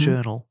book. It's a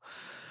journal.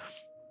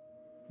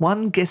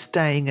 One guest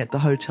staying at the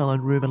hotel in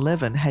room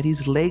 11 had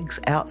his legs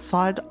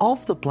outside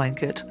of the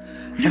blanket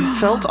and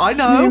felt, I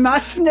know. You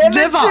must never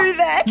do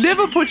that.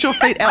 Never put your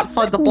feet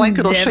outside the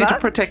blanket or sheet of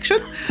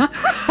protection.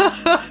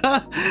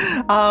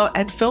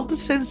 And felt a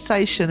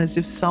sensation as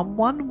if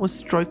someone was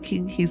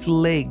stroking his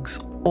legs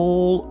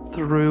all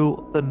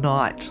through the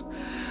night.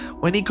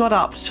 When he got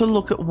up to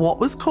look at what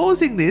was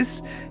causing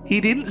this,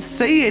 he didn't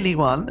see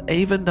anyone,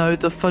 even though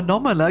the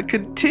phenomena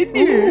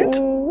continued.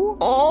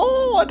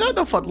 Oh, I don't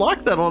know if I'd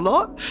like that or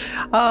not.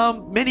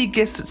 Many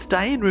guests that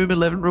stay in room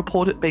 11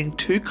 report it being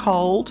too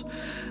cold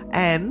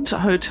And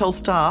hotel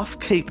staff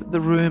keep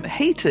the room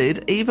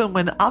heated even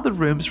when other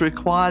rooms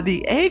require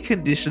the air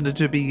conditioner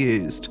to be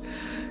used.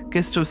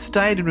 Guests who have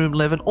stayed in room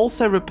 11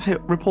 also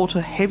report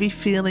a heavy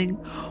feeling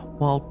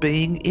while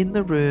being in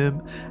the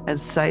room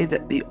and say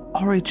that the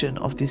origin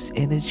of this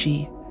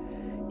energy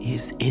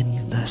is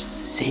in the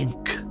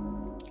sink.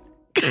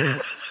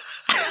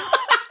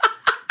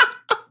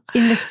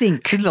 In the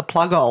sink. In the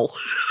plug hole.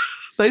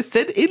 They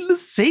said in the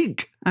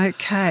sink.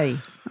 Okay.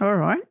 All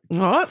right. All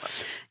right.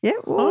 Yeah,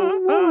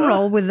 we'll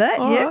roll with that.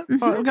 All yeah. right.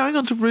 All right. We're going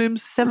on to room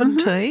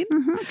 17.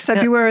 So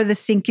beware of the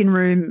sink in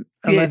room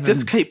 11. Yeah,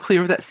 just keep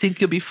clear of that sink.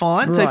 You'll be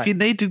fine. So if Right. you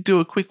need to do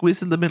a quick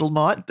whiz in the middle of the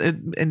night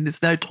and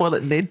there's no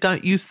toilet in there,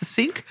 don't use the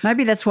sink.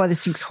 Maybe that's why the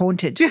sink's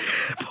haunted.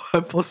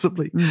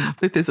 Possibly.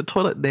 If there's a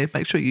toilet in there,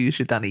 make sure you use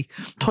your dunny.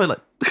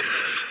 Toilet.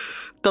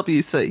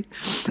 WC.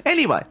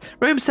 Anyway,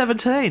 room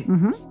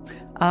 17.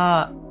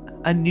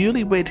 A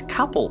newlywed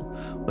couple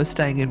was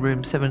staying in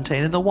room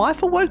 17 and the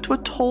wife awoke to a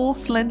tall,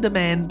 slender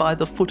man by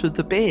the foot of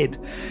the bed.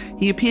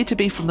 He appeared to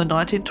be from the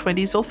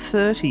 1920s or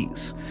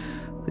 30s.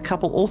 The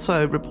couple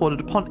also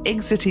reported upon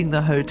exiting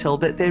the hotel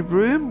that their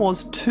room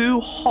was too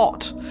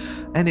hot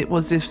and it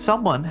was as if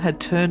someone had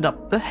turned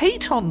up the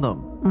heat on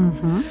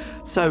them.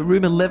 So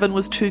room 11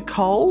 was too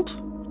cold.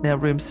 Now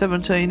room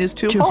 17 is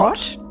too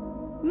hot.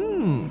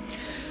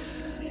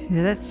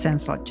 Yeah, that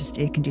sounds like just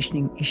air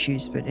conditioning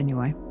issues, but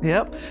anyway.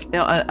 Yep.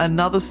 Now,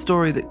 another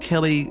story that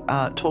Kelly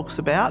talks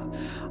about,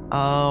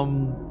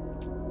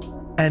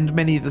 and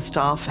many of the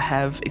staff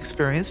have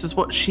experienced, is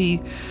what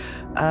she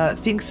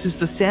thinks is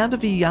the sound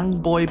of a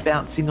young boy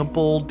bouncing a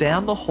ball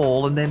down the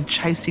hall and then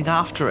chasing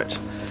after it.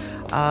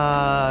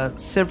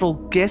 Several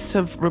guests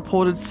have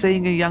reported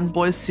seeing a young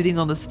boy sitting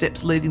on the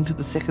steps leading to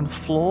the second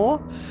floor.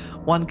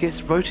 One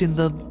guest wrote in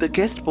the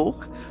guest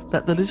book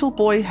that the little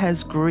boy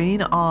has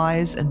green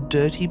eyes and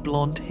dirty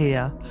blonde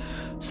hair.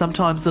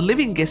 Sometimes the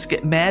living guests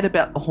get mad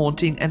about the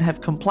haunting and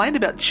have complained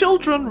about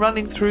children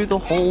running through the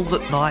halls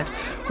at night,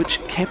 which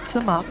kept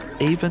them up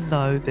even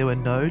though there were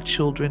no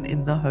children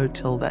in the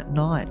hotel that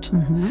night.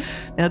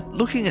 Now,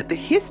 looking at the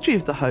history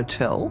of the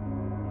hotel,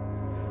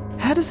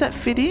 how does that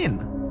fit in?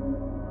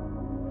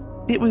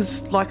 It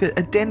was like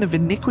a den of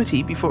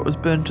iniquity before it was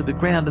burned to the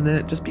ground and then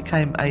it just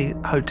became a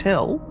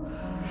hotel.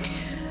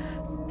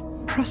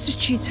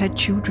 Prostitutes had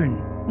children.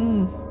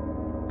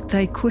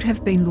 They could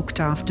have been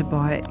looked after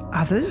by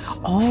others.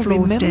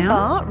 Floors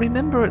down.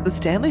 Remember at the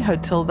Stanley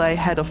Hotel they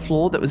had a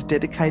floor that was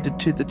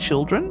dedicated to the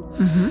children,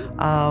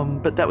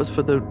 but that was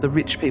for the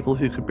rich people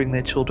who could bring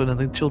their children, and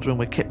the children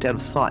were kept out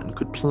of sight and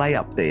could play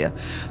up there.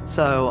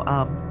 So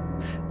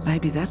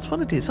maybe that's what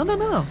it is. I don't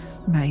know.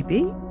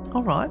 Maybe.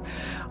 All right.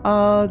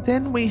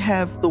 Then we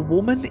have the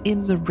woman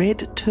in the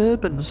red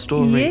turban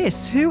story.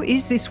 Yes. Who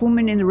is this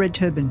woman in the red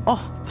turban?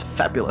 Oh, it's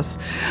fabulous.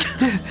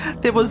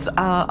 There was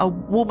a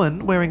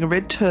woman wearing a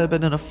red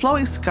turban and a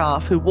flowing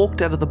scarf who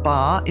walked out of the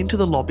bar into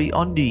the lobby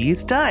on New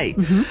Year's Day.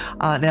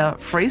 Now,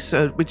 Freese,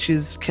 which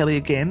is Kelly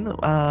again,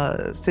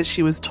 says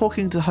she was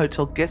talking to the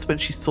hotel guests when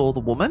she saw the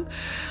woman.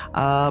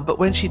 But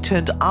when she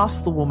turned to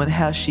ask the woman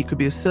how she could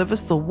be of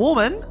service, the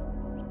woman,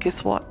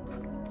 guess what?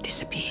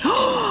 Disappeared.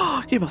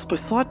 You must be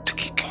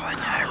sidekick. I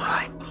know,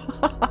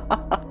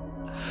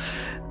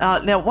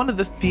 right? Now, one of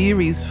the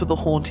theories for the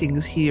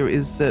hauntings here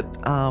is that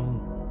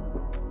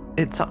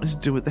it's something to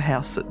do with the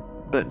house that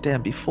burnt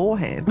down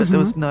beforehand, but there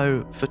was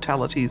no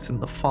fatalities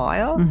in the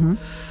fire.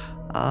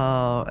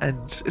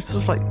 And it's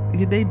sort of like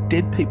you need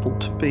dead people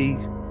to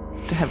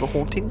have a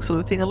haunting sort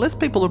of thing, unless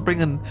people are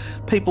bringing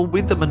people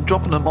with them and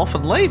dropping them off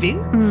and leaving.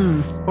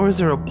 Or is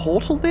there a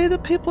portal there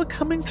that people are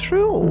coming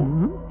through? Or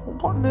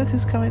what on earth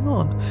is going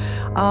on?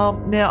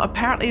 Now,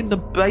 apparently in the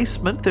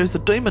basement there's a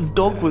demon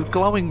dog with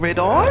glowing red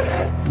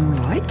eyes.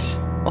 Right.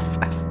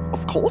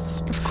 Of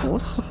course. Of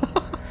course.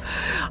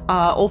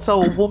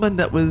 Also, a woman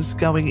that was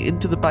going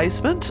into the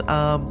basement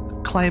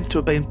claims to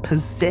have been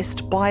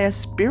possessed by a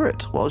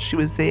spirit while she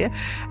was there,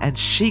 and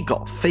she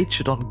got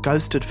featured on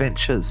Ghost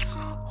Adventures.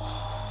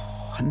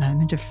 A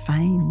moment of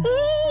fame.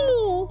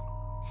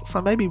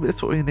 So maybe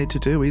that's what we need to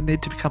do. We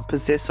need to become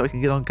possessed so we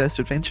can get on Ghost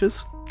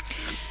Adventures.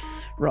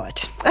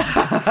 Right.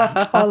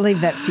 I'll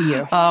leave that for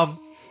you. All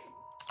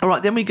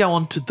right, then we go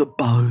on to the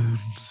bones.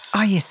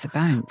 Oh, yes, the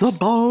bones. The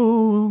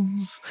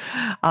bones.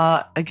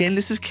 Again,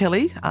 this is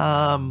Kelly.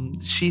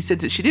 She said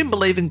that she didn't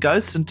believe in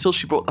ghosts until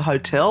she bought the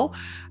hotel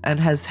and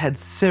has had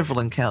several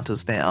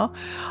encounters now.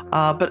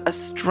 But a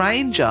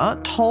stranger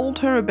told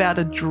her about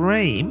a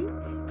dream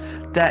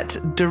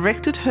that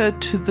directed her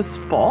to the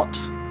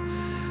spot.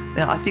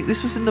 Now, I think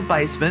this was in the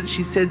basement.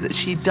 She said that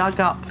she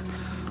dug up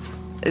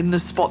in the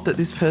spot that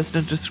this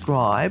person had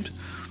described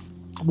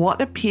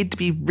what appeared to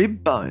be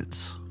rib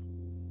bones.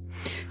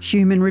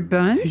 Human rib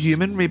bones?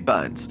 Human rib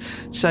bones.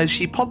 So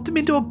she popped them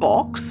into a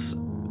box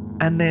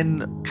and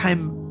then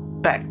came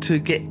back to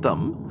get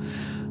them.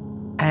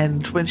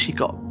 And when she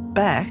got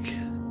back,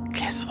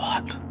 guess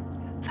what?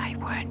 They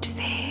weren't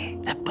there.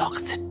 The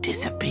box had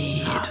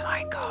disappeared. Oh,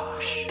 my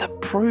gosh. The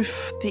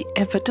proof, the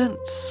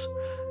evidence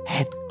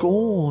had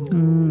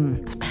gone.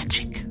 It's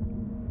magic.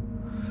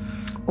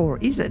 Or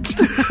is it?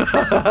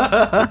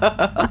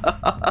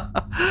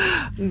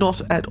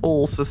 Not at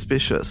all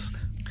suspicious.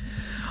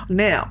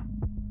 Now,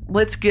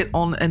 let's get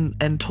on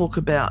and talk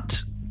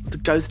about the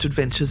ghost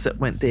adventures that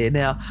went there.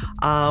 Now,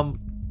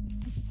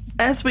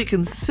 as we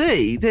can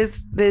see,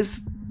 there's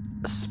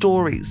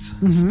stories,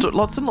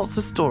 lots and lots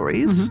of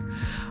stories.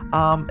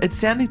 It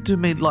sounded to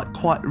me like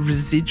quite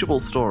residual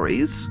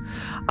stories.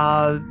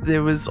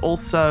 There was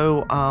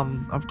also,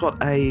 I've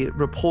got a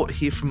report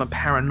here from a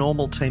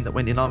paranormal team that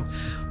went in.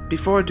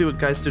 Before I do a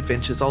ghost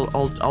adventures,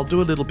 I'll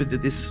do a little bit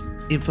of this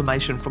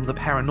information from the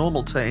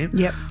paranormal team.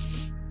 Yep.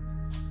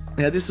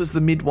 Now, this was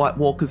the Mid-White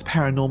Walkers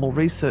Paranormal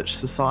Research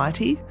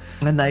Society,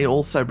 and they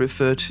also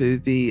refer to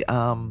the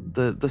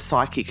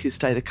psychic who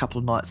stayed a couple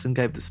of nights and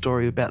gave the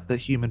story about the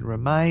human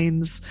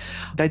remains.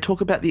 They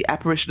talk about the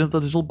apparition of the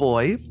little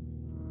boy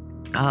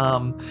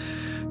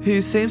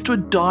who seems to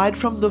have died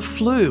from the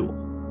flu,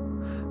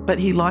 but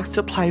he likes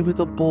to play with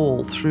a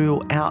ball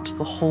throughout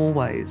the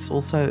hallways.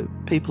 Also,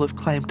 people have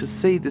claimed to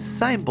see this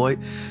same boy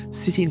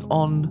sitting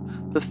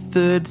on the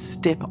third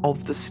step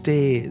of the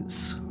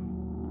stairs.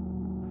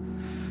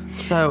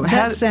 So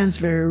that sounds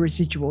very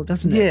residual,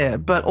 doesn't it? Yeah,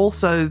 but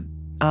also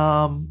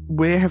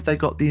where have they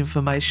got the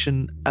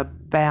information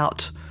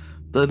about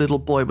the little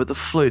boy with the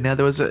flu? Now,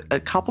 there was a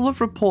couple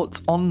of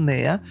reports on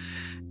there,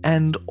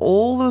 and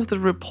all of the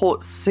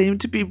reports seem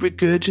to be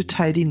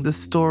regurgitating the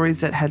stories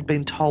that had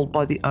been told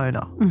by the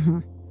owner. Mm-hmm.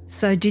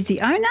 So did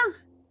the owner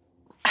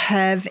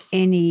have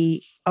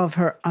any of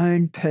her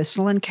own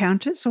personal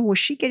encounters, or was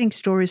she getting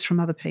stories from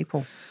other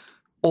people?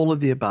 All of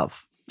the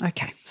above.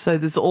 Okay. So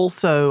there's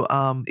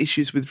also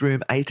issues with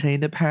room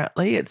 18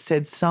 apparently. It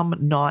said some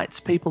nights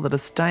people that are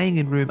staying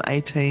in room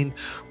 18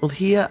 will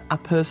hear a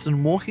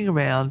person walking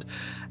around,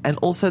 and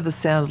also the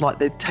sound like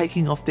they're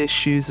taking off their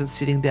shoes and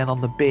sitting down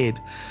on the bed.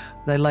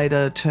 They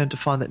later turned to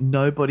find that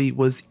nobody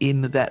was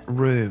in that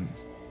room.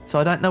 So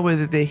I don't know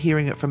whether they're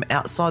hearing it from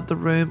outside the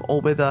room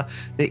or whether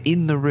they're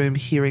in the room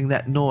hearing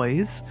that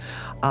noise.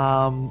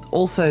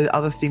 Also,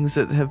 other things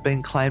that have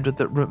been claimed are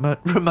that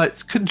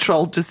remotes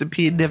control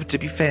disappeared, never to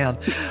be found.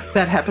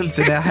 That happens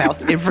in our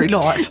house every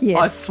night.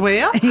 Yes, I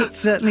swear. It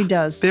certainly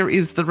does. There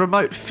is the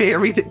remote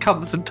fairy that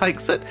comes and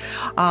takes it.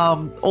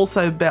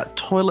 Also about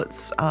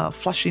toilets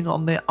flushing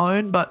on their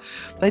own, but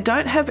they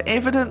don't have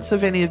evidence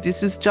of any of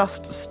this. It's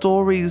just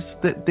stories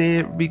that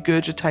they're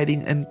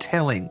regurgitating and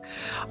telling.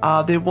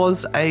 There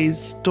was a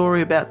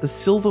story about the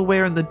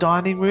silverware in the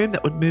dining room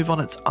that would move on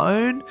its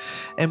own.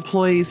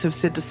 Employees have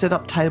said to set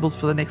up tables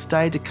for the next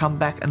day to come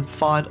back and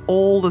find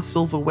all the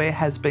silverware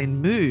has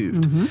been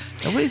moved.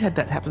 And we had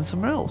that happen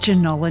somewhere else.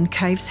 Jenolan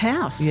Cave's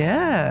house.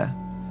 Yeah.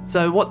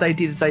 So what they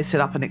did is they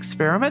set up an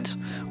experiment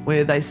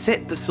where they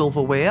set the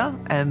silverware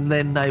and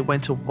then they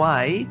went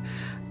away,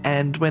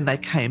 and when they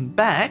came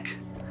back,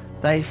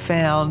 they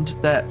found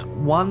that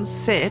one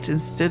set,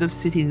 instead of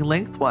sitting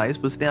lengthways,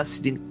 was now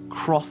sitting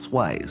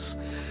crossways.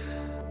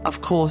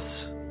 Of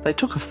course, they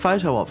took a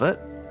photo of it,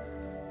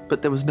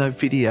 but there was no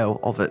video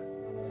of it.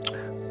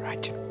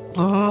 Right.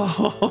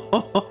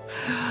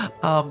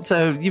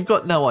 So you've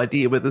got no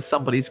idea whether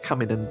somebody's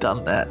come in and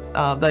done that.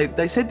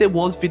 They said there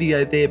was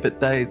video there, but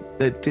they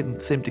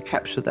didn't seem to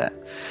capture that.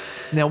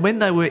 Now, when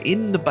they were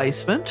in the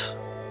basement,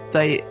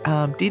 they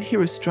did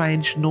hear a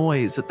strange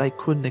noise that they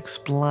couldn't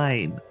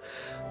explain.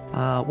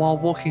 While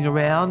walking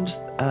around,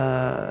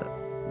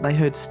 they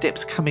heard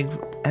steps coming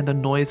and a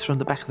noise from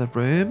the back of the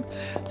room.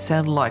 It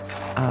sounded like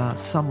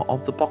some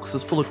of the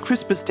boxes full of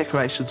Christmas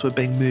decorations were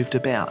being moved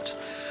about.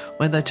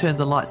 When they turned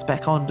the lights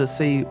back on to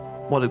see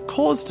what had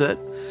caused it,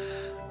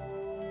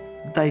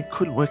 they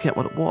couldn't work out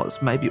what it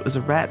was. Maybe it was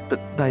a rat, but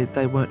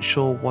they weren't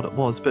sure what it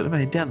was. But I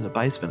mean, down in the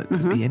basement, it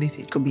could be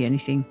anything. Could be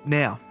anything.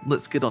 Now,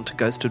 let's get on to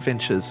Ghost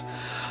Adventures.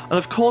 And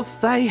of course,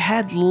 they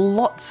had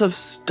lots of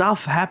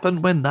stuff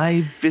happen when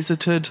they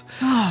visited.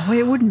 Oh, well,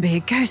 it wouldn't be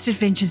a Ghost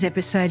Adventures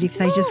episode if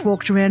they just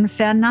walked around and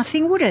found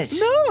nothing, would it?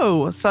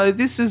 No. So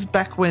this is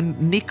back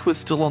when Nick was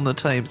still on the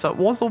team. So it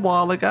was a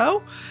while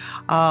ago.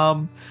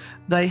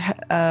 They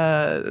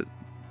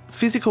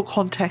physical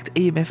contact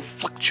EMF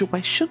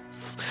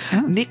fluctuations.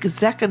 Oh. Nick,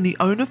 Zach and the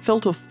owner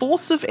felt a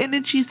force of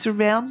energy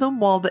surround them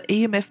while the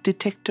EMF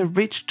detector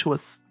reached to a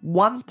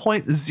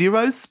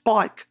 1.0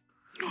 spike.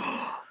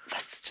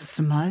 That's just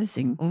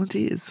amazing. Oh, it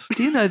is.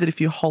 Do you know that if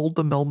you hold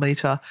the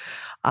millimeter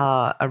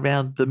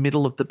around the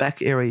middle of the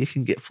back area, you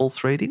can get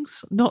false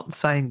readings? Not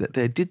saying that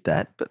they did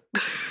that, but...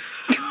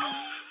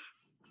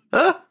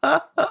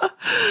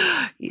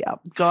 Yeah,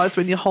 guys,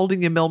 when you're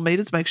holding your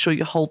millimeters, make sure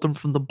you hold them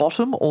from the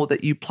bottom or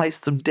that you place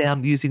them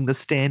down using the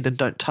stand and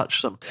don't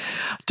touch them.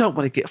 Don't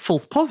want to get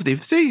false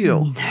positives, do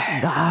you?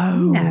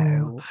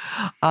 No.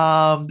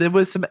 There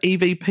were some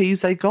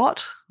EVPs they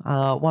got.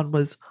 One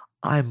was,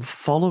 I'm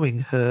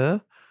following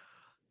her.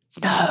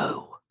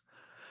 No,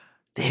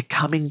 they're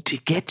coming to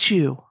get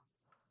you.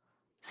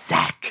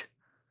 Zach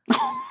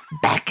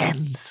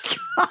beckons.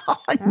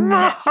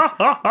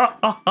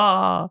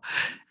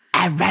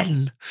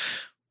 Aaron,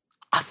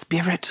 a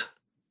spirit.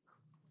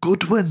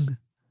 Goodwin,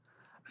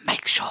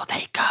 make sure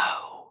they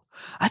go.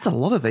 That's a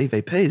lot of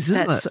EVPs,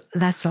 isn't it?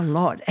 That's a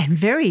lot, and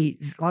very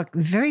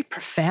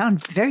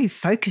profound, very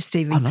focused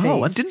EVPs. I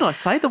know, and didn't I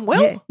say them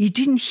well? Yeah, you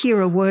didn't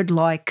hear a word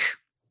like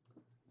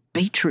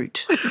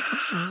beetroot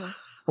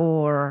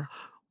or...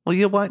 Well,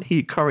 you won't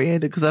hear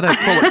coriander because I don't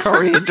call it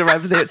coriander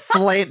over there. It's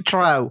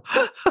cilantro.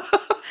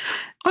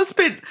 I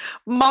spent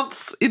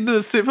months in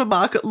the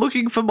supermarket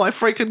looking for my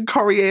freaking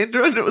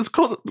coriander, and it was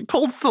called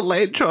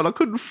cilantro, and I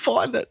couldn't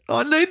find it.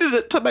 I needed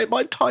it to make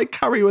my Thai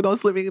curry when I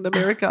was living in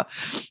America.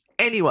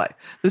 Anyway,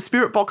 the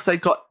spirit box, they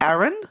got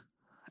Aaron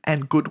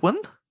and Goodwin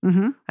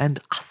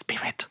and a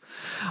spirit.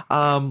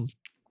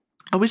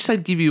 I wish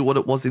they'd give you what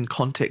it was in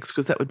context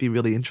because that would be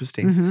really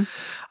interesting.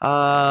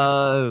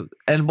 And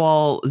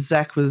while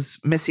Zach was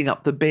messing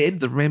up the bed,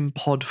 the REM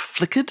pod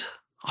flickered.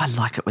 I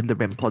like it when the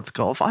REM pods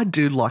go off. I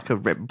do like a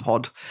REM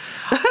pod.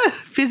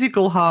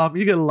 Physical harm.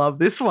 You're going to love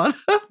this one.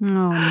 Oh,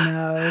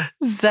 no.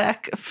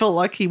 Zach felt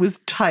like he was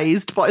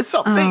tased by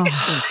something.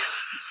 Oh,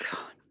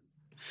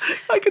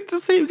 I get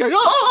to see him going,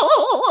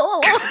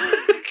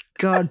 oh!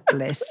 God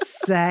bless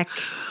Zach.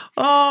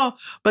 Oh,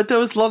 but there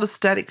was a lot of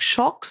static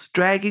shocks,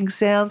 dragging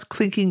sounds,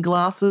 clinking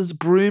glasses,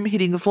 broom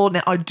hitting the floor.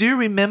 Now, I do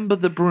remember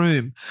the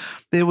broom.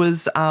 There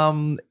was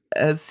a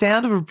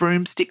sound of a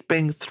broomstick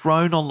being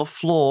thrown on the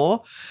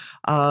floor,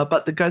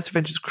 but the Ghost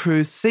Adventures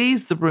crew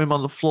seized the broom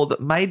on the floor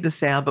that made the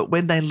sound, but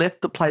when they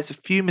left the place a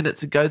few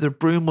minutes ago, the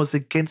broom was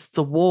against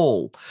the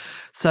wall.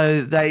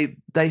 So they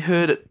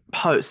heard it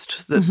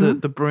post that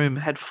the broom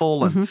had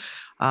fallen,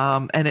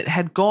 and it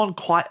had gone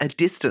quite a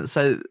distance.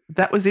 So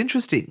that was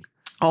interesting.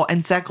 Oh,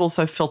 and Zach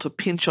also felt a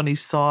pinch on his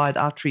side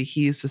after he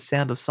hears the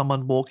sound of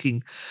someone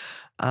walking,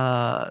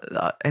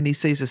 and he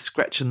sees a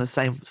scratch in the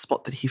same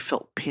spot that he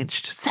felt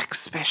pinched. Zach's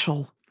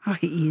special. Oh,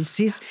 he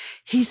is.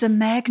 He's a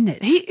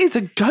magnet. He is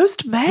a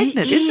ghost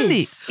magnet, isn't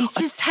he? It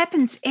just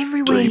happens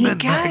everywhere he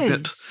goes.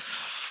 Magnet.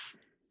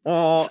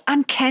 Oh, it's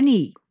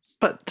uncanny.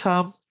 But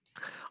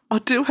I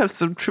do have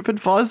some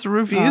TripAdvisor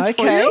reviews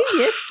for you.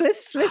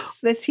 Yes,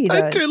 let's hear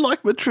those. I do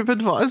like my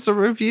TripAdvisor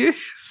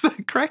reviews. So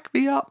crack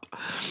me up.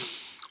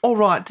 All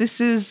right,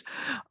 this is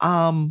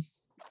Brian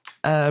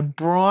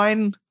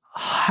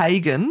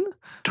Hagen,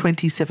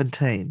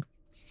 2017.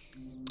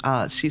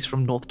 She's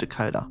from North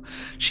Dakota.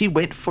 She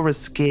went for a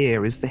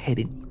scare is the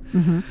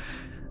heading.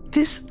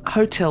 This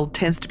hotel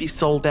tends to be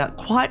sold out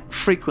quite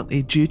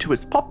frequently due to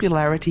its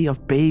popularity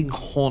of being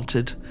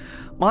haunted.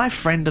 My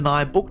friend and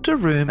I booked a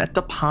room at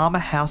the Palmer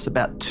House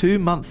about 2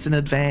 months in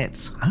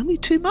advance. Only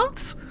 2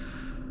 months?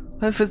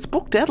 If it's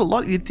booked out a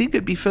lot, you'd think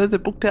it'd be further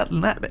booked out than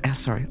that. But,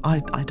 sorry,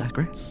 I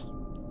digress.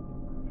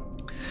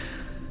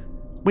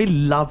 We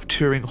love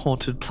touring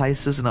haunted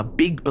places and are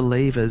big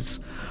believers.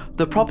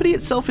 The property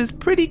itself is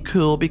pretty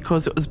cool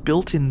because it was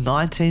built in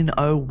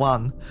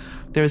 1901.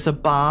 There is a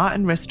bar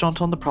and restaurant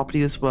on the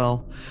property as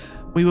well.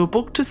 We were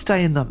booked to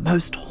stay in the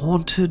most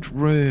haunted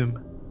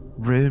room,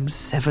 room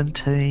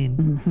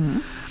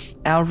 17.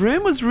 Our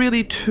room was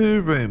really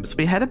 2 rooms.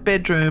 We had a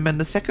bedroom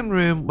and the second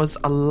room was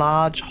a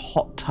large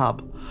hot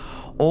tub.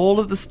 All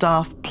of the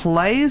staff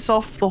plays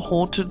off the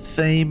haunted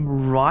theme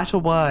right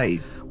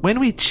away. When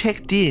we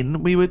checked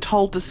in, we were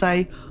told to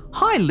say,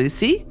 "Hi,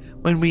 Lucy,"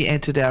 when we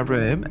entered our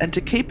room and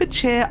to keep a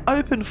chair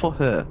open for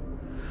her.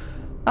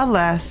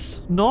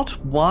 Alas,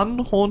 not one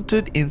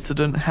haunted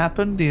incident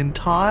happened the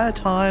entire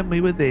time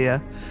we were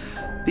there.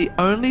 The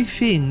only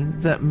thing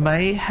that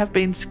may have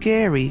been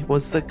scary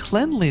was the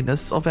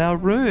cleanliness of our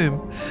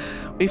room.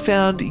 We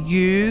found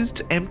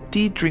used,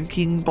 empty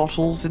drinking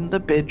bottles in the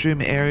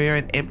bedroom area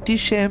and empty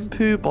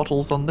shampoo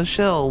bottles on the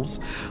shelves.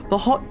 The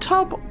hot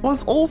tub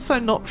was also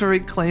not very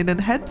clean and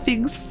had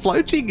things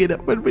floating in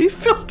it when we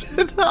filled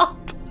it up.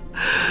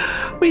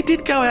 We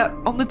did go out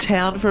on the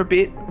town for a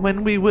bit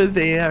when we were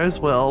there as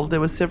well. There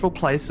were several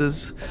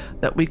places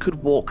that we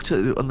could walk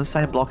to on the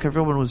same block.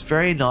 Everyone was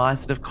very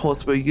nice, and of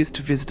course we're used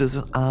to visitors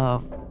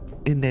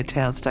in their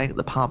town staying at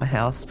the Palmer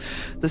House.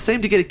 They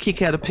seemed to get a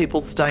kick out of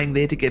people staying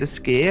there to get a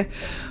scare.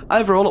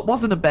 Overall, it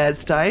wasn't a bad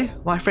stay.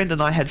 My friend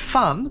and I had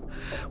fun.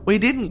 We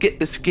didn't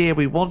get the scare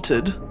we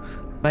wanted.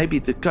 Maybe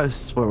the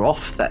ghosts were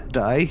off that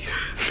day.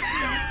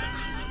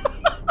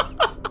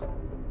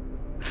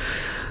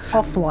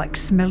 Off like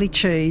smelly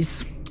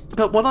cheese.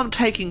 But what I'm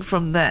taking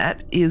from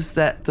that is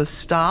that the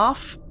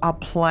staff are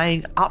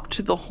playing up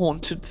to the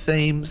haunted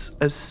themes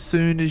as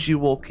soon as you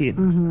walk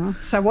in.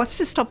 So what's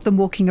to stop them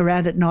walking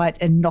around at night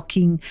and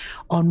knocking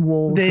on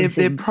walls?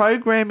 They're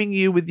programming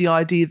you with the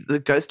idea that the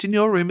ghost in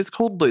your room is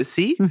called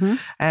Lucy.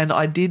 And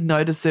I did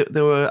notice that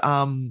there were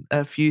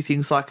a few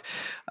things like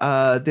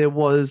there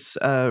was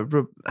a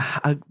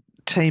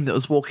team that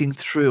was walking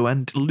through,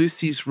 and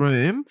Lucy's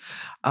room,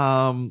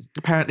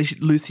 apparently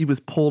Lucy was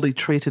poorly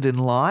treated in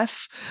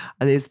life.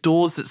 There's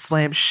doors that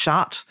slam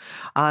shut.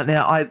 They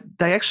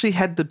actually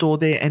had the door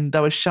there and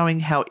they were showing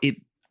how it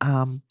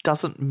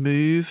doesn't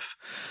move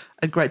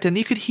a great deal. And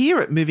you could hear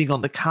it moving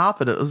on the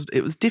carpet.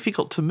 It was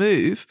difficult to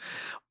move.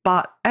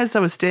 But as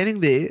they were standing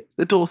there,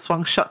 the door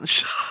swung shut and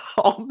shut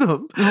on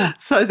them.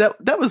 So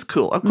that was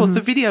cool. Of course, the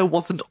video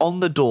wasn't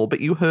on the door, but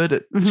you heard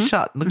it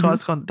shut. And the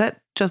guy's gone,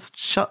 that just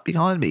shut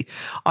behind me.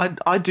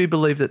 I do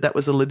believe that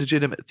was a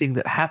legitimate thing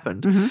that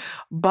happened.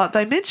 But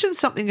they mentioned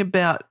something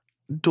about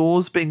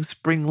doors being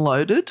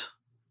spring-loaded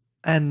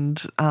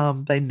and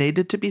they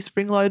needed to be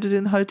spring-loaded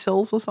in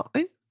hotels or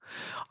something.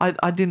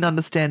 I didn't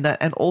understand that.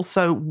 And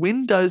also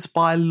windows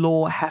by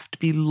law have to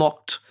be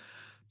locked,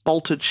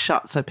 bolted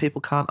shut so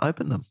people can't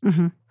open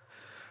them.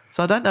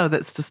 So I don't know if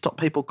that's to stop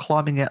people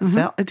climbing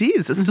outside. It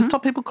is. It's to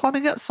stop people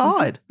climbing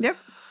outside. Yep.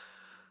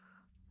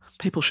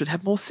 People should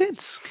have more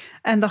sense.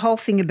 And the whole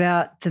thing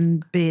about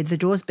the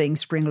doors being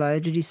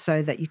spring-loaded is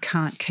so that you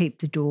can't keep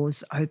the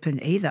doors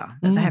open either,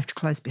 that they have to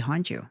close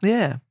behind you.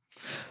 Yeah.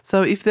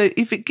 So if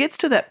it gets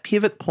to that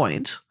pivot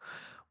point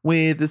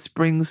where the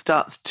spring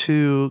starts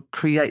to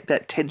create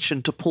that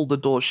tension to pull the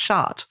door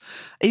shut,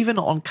 even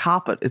on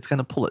carpet, it's going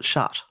to pull it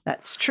shut.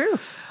 That's true.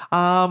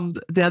 Now,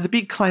 the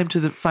big claim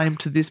to fame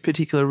to this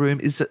particular room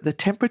is that the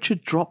temperature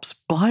drops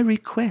by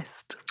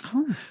request.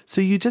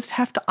 So you just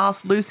have to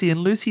ask Lucy,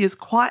 and Lucy is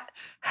quite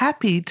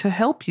happy to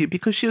help you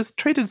because she was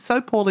treated so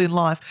poorly in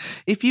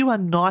life. If you are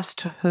nice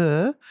to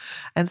her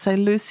and say,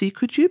 Lucy,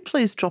 could you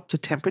please drop the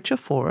temperature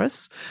for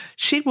us?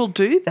 She will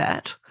do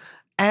that.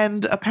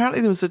 And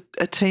apparently there was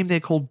a team there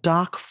called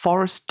Dark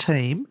Forest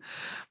Team.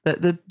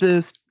 The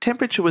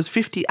temperature was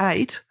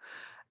 58,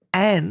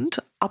 and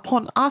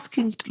upon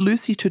asking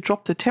Lucy to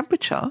drop the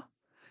temperature,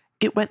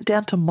 it went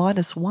down to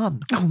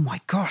 -1. Oh, my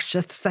gosh,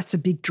 that's a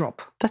big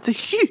drop. That's a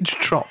huge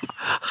drop.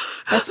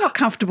 That's not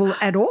comfortable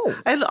at all.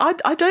 And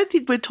I don't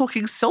think we're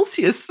talking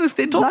Celsius. If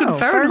they're talking No,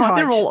 Fahrenheit,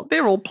 Fahrenheit.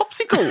 they're all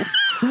popsicles.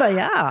 They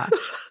are.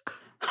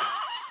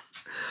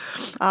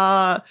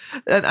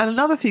 And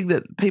another thing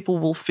that people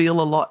will feel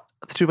a lot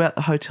throughout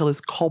the hotel is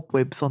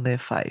cobwebs on their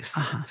face.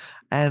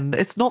 And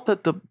it's not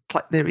that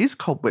there is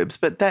cobwebs,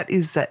 but that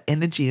is that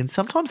energy. And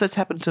sometimes that's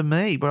happened to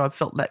me where I've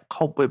felt that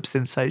cobweb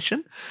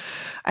sensation.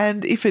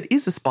 And if it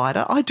is a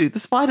spider, I do the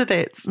spider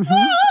dance.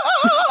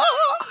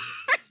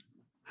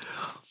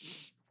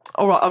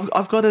 All right,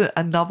 I've got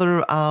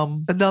another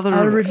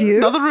review.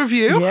 Another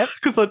review, Yep.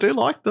 because I do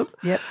like them.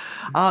 Yep.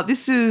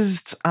 This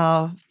is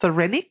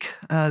Therenic.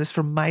 This is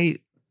from May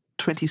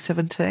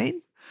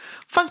 2017.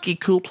 Funky,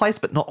 cool place,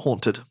 but not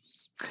haunted.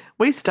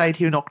 We stayed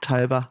here in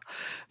October,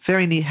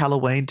 very near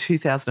Halloween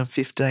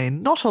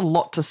 2015. Not a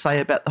lot to say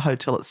about the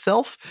hotel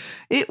itself.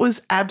 It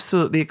was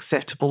absolutely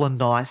acceptable and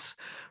nice.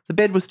 The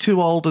bed was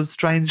too old and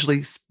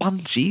strangely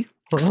spongy.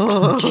 But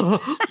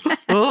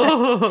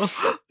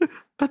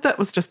that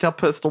was just our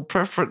personal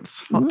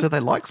preference. Do they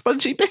like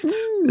spongy beds?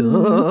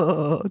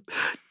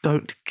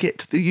 Don't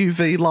get the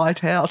UV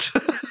light out.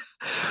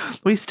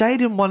 We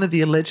stayed in one of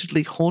the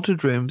allegedly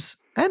haunted rooms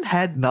and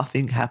had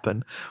nothing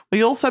happen.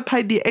 We also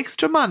paid the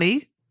extra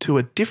money to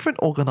a different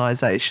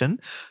organisation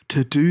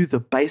to do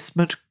the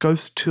basement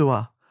ghost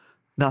tour.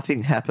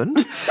 Nothing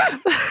happened.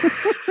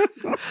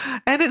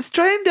 And it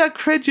strained our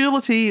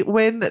credulity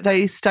when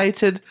they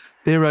stated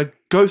there are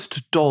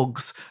ghost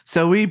dogs,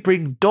 so we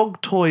bring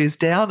dog toys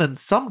down and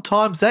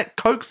sometimes that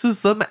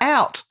coaxes them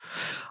out.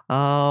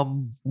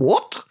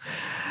 What?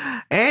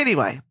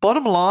 Anyway,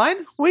 bottom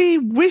line, we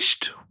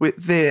wished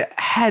there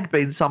had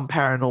been some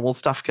paranormal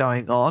stuff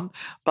going on,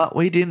 but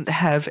we didn't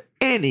have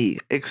any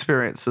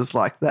experiences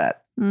like that.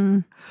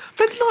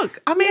 But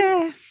look, I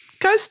mean,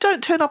 ghosts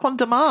don't turn up on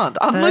demand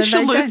unless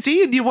you're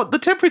Lucy and you want the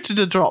temperature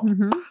to drop.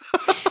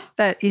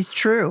 That is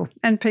true.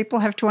 And people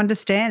have to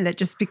understand that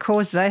just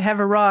because they have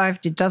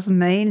arrived, it doesn't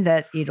mean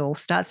that it all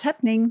starts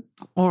happening.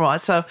 All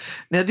right. So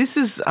now this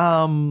is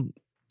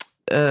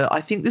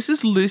I think this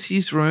is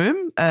Lucy's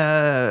room,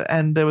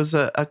 and there was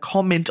a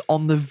comment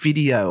on the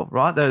video,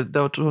 right? They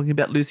were talking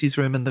about Lucy's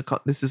room, and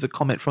this is a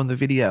comment from the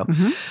video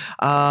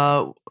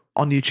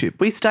on YouTube.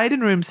 We stayed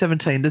in room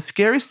 17. The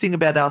scariest thing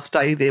about our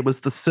stay there was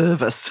the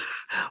service,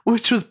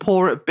 which was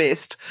poor at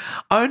best.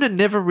 Owner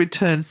never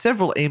returned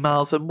several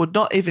emails and would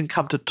not even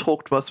come to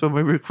talk to us when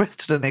we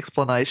requested an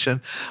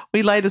explanation.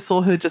 We later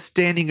saw her just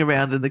standing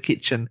around in the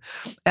kitchen.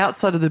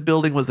 Outside of the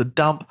building was a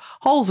dump,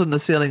 holes in the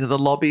ceiling of the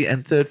lobby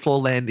and third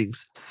floor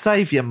landings.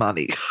 Save your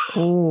money.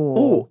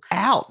 Oh,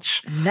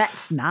 ouch.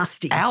 That's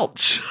nasty.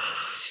 Ouch.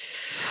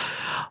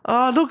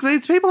 Look,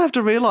 these people have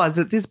to realise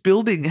that this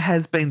building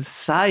has been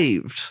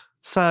saved.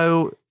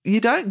 So you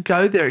don't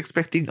go there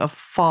expecting a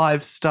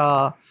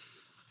 5-star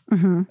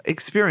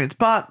experience,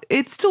 but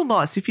it's still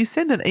nice if you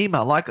send an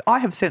email. Like I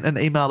have sent an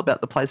email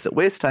about the place that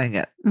we're staying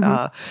at,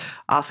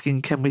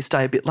 asking can we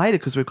stay a bit later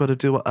because we've got to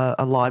do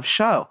a live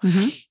show.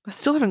 They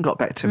still haven't got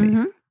back to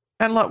me.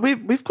 And like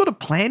we've got to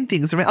plan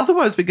things around.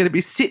 Otherwise, we're going to be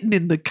sitting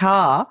in the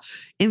car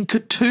in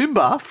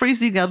Katoomba,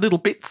 freezing our little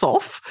bits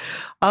off,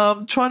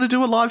 trying to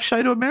do a live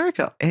show to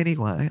America.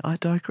 Anyway, I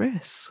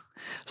digress.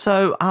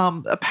 So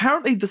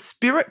apparently the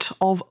spirit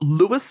of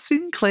Lewis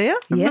Sinclair,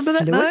 remember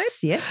that name?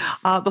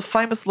 Yes. The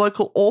famous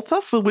local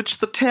author for which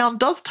the town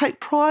does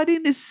take pride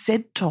in is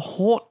said to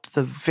haunt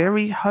the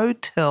very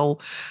hotel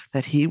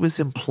that he was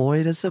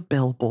employed as a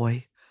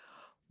bellboy.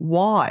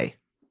 Why?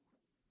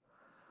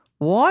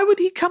 Why would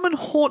he come and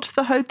haunt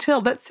the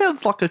hotel? That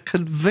sounds like a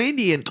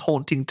convenient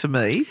haunting to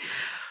me.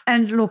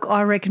 And look,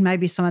 I reckon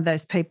maybe some of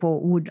those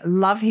people would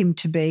love him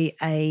to be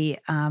a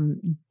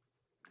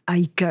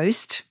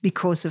ghost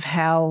because of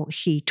how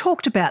he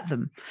talked about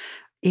them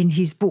in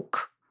his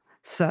book.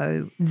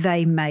 So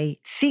they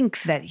may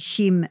think that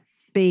him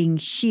being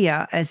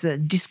here as a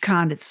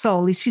discarnate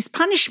soul is his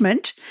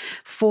punishment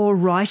for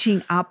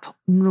writing up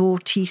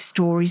naughty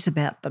stories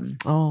about them.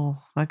 Oh,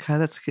 okay.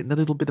 That's getting a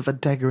little bit of a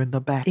dagger in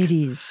the back. It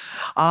is.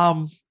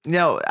 There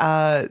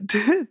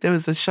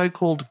was a show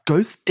called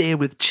Ghost Dare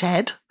with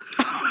Chad.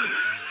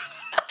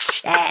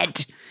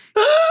 Chad.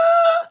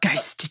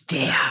 Ghost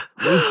Dare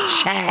with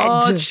Chad.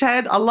 Oh,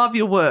 Chad, I love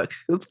your work.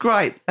 It's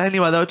great.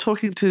 Anyway, they were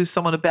talking to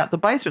someone about the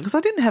basement because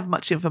I didn't have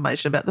much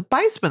information about the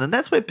basement, and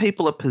that's where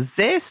people are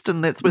possessed,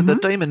 and that's where the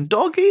demon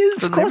dog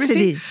is. Of course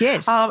everything. it is,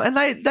 yes. And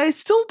they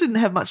still didn't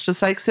have much to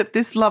say, except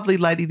this lovely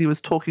lady he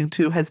was talking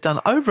to has done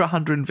over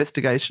 100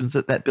 investigations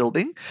at that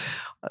building.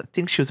 I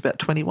think she was about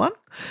 21.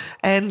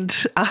 And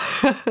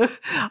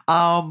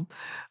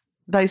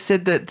they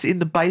said that in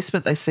the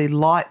basement they see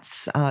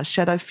lights,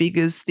 shadow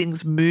figures,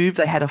 things move.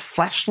 They had a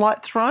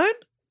flashlight thrown,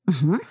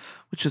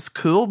 which is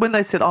cool. When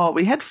they said,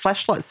 we had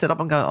flashlights set up,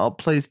 I'm going,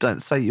 please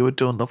don't say you were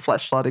doing the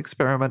flashlight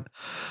experiment.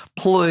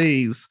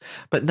 Please.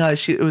 But no,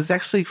 it was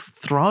actually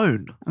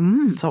thrown.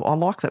 So I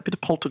like that bit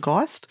of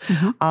poltergeist.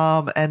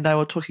 And they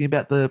were talking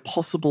about the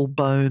possible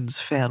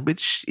bones found,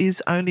 which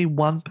is only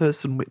one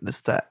person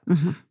witnessed that.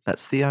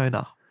 That's the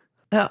owner.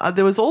 Now,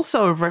 there was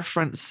also a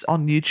reference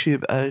on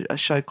YouTube, a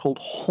show called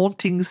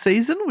Haunting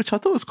Season, which I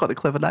thought was quite a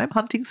clever name,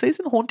 Haunting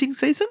Season.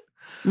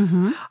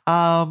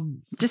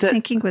 Just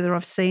thinking whether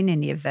I've seen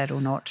any of that or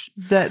not.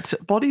 That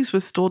bodies were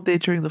stored there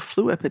during the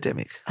flu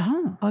epidemic.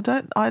 Oh.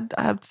 I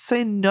have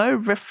seen no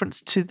reference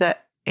to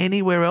that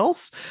anywhere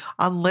else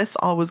unless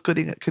I was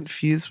getting it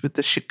confused with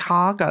the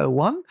Chicago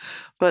one.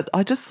 But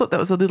I just thought that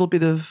was a little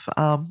bit of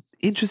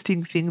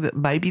interesting thing that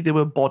maybe there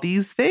were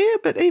bodies there,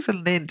 but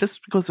even then,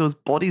 just because there was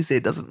bodies there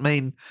doesn't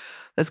mean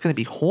that's going to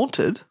be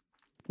haunted.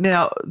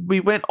 Now, we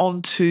went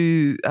on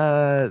to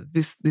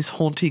this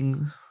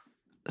haunting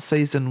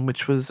season,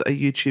 which was a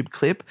YouTube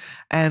clip,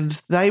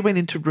 and they went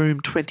into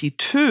room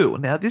 22.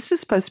 Now, this is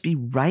supposed to be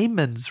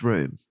Raymond's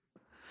room,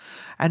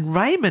 and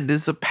Raymond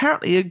is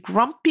apparently a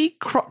grumpy,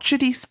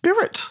 crotchety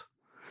spirit.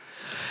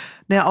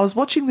 Now, I was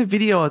watching the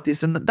video of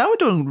this and they were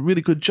doing a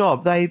really good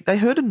job. They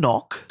heard a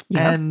knock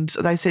and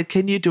they said,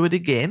 can you do it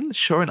again?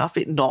 Sure enough,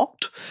 it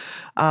knocked.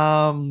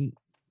 So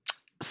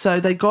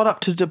they got up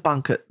to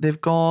debunk it. They've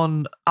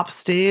gone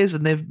upstairs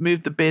and they've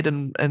moved the bed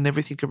and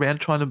everything around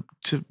trying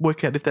to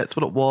work out if that's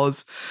what it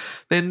was.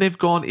 Then they've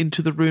gone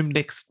into the room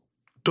next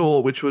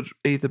door, which would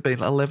either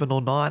been 11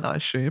 or 9, I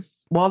assume.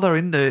 While they're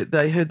in there,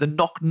 they heard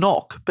the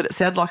knock, but it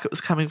sounded like it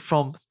was coming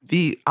from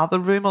the other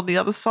room on the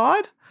other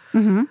side.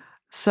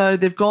 So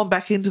they've gone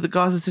back into the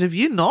guys and said, have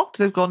you knocked?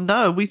 They've gone,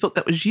 no, we thought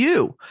that was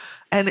you.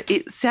 And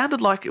it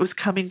sounded like it was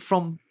coming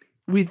from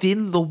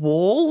within the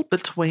wall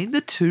between the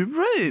two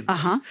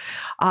rooms.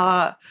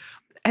 And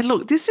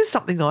look, this is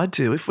something I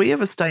do. If we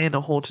ever stay in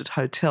a haunted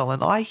hotel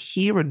and I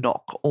hear a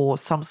knock or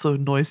some sort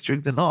of noise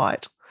during the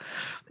night,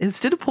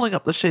 instead of pulling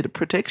up the sheet of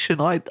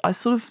protection, I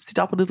sort of sit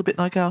up a little bit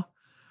and I go,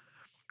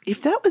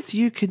 if that was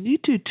you, can you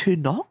do 2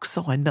 knocks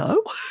so I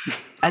know?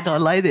 And I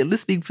lay there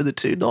listening for the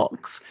 2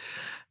 knocks.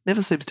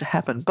 Never seems to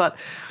happen. But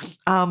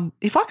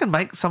if I can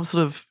make some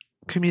sort of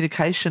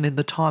communication in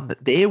the time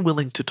that they're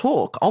willing to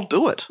talk, I'll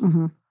do it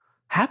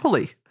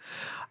happily.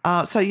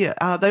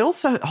 They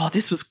also,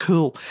 this was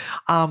cool.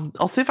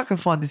 I'll see if I can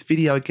find this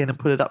video again and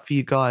put it up for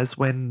you guys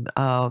when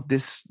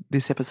this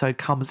episode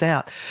comes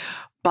out.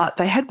 But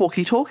they had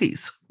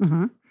walkie-talkies.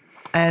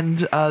 And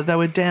they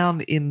were down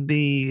in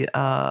the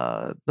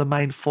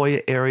main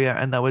foyer area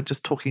and they were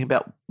just talking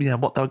about,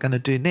 what they were going to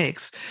do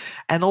next.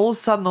 And all of a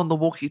sudden on the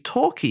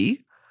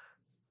walkie-talkie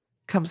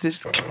comes this,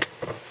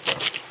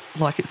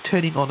 like it's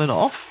turning on and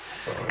off,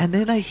 and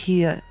then I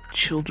hear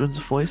children's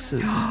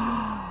voices.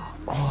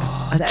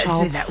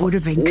 That would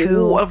have been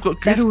cool. I've got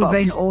goosebumps. That would have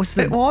been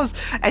awesome. It was.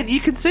 And you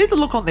can see the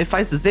look on their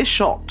faces. They're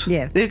shocked.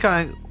 Yeah. They're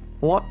going,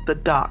 what the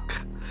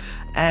duck?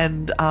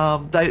 And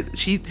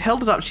she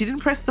held it up. She didn't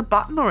press the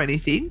button or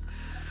anything.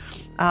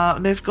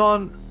 And they've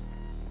gone,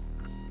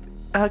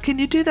 can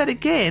you do that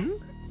again?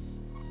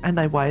 And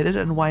they waited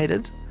and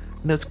waited.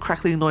 And there's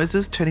crackling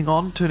noises, turning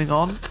on.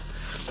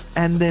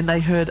 And then they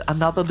heard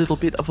another little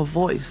bit of a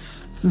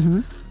voice.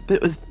 But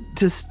it was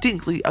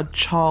distinctly a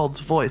child's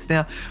voice.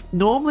 Now,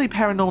 normally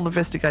paranormal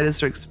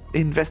investigators are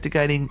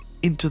investigating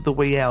into the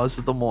wee hours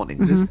of the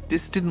morning.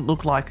 This didn't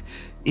look like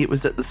it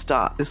was at the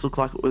start. This looked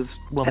like it was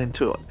well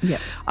into it.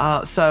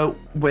 So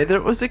whether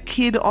it was a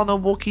kid on a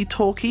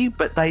walkie-talkie,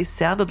 but they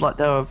sounded like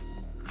they were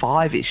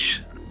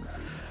 5-ish.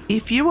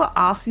 If you were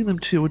asking them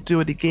to do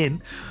it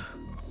again,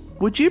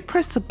 would you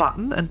press the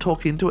button and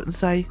talk into it and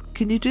say,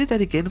 can you do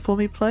that again for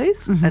me,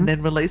 please? And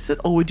then release it?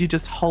 Or would you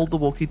just hold the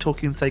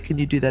walkie-talkie and say, can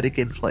you do that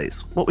again,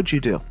 please? What would you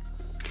do?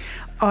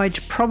 I'd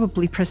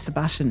probably press the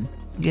button.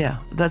 Yeah,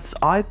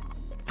 I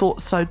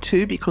thought so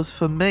too, because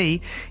for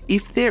me,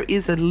 if there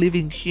is a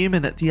living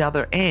human at the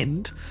other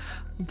end,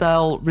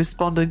 they'll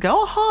respond and go,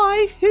 "Oh,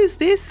 hi, who's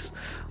this?"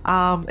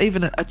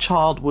 Even a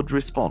child would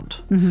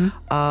respond.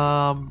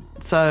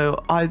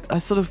 So I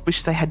sort of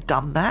wish they had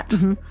done that.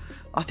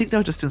 I think they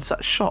were just in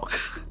such shock.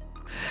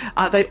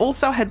 They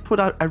also had put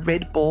a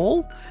red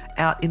ball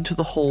out into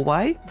the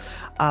hallway,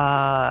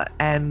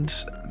 and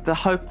the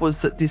hope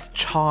was that this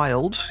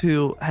child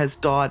who has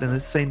died and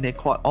is seen there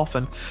quite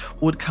often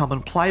would come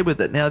and play with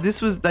it. Now,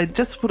 they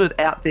just put it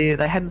out there.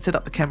 They hadn't set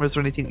up the cameras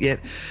or anything yet,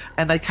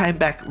 and they came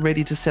back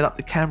ready to set up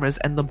the cameras,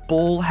 and the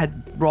ball had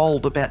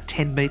rolled about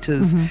 10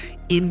 metres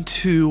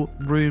into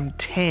room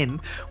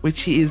 10,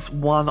 which is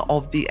one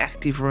of the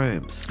active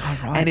rooms. Oh,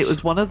 right. And it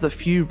was one of the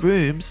few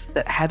rooms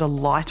that had a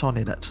light on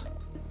in it.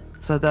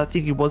 So I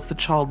think it was the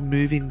child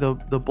moving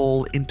the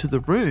ball into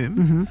the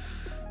room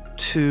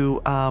to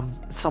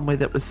somewhere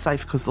that was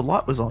safe because the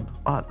light was on.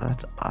 I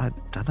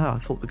don't know. I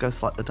thought the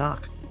ghosts liked the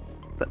dark.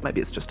 But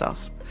maybe it's just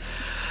us.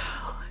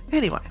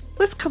 Anyway,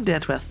 let's come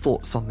down to our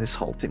thoughts on this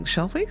whole thing,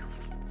 shall we?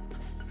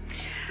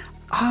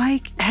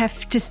 I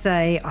have to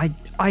say,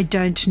 I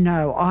don't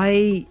know.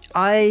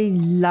 I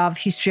love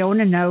history. I want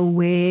to know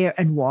where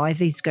and why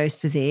these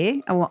ghosts are there.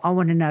 I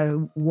want to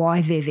know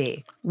why they're there.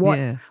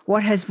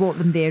 What has brought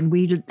them there? And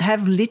we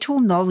have little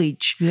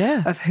knowledge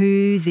of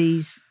who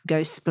these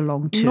ghosts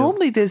belong to.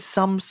 Normally there's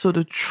some sort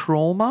of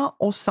trauma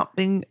or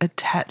something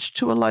attached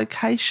to a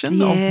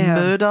location of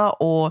murder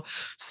or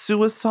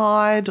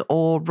suicide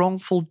or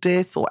wrongful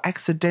death or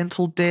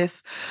accidental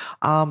death.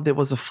 There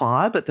was a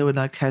fire, but there were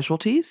no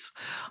casualties.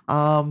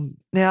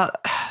 Now,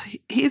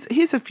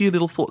 here's a few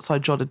little thoughts I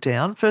jotted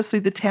down. Firstly,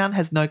 the town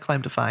has no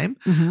claim to fame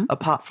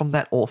apart from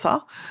that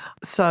author.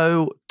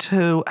 So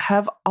to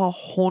have a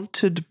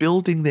haunted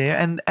building there,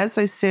 and as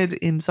they said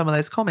in some of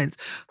those comments,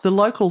 the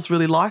locals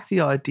really like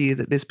the idea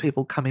that there's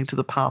people coming to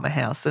the Palmer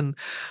House and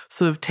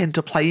sort of tend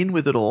to play in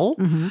with it all.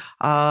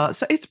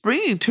 So it's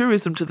bringing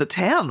tourism to the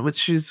town,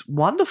 which is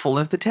wonderful.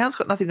 And if the town's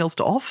got nothing else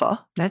to offer.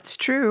 That's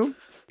true.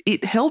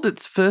 It held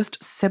its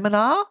first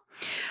seminar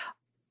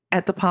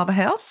at the Palmer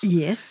House.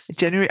 Yes.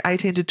 January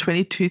 18 to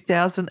 20,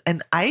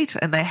 2008.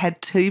 And they had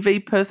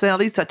TV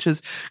personalities such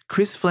as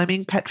Chris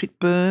Fleming, Patrick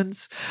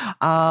Burns,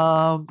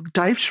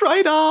 Dave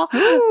Schrader.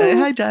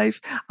 Hey,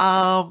 Dave.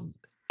 And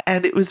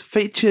it was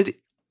featured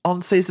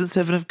on season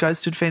 7 of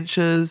Ghost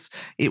Adventures.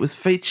 It was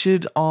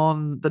featured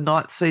on the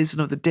 9th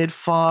season of The Dead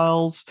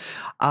Files.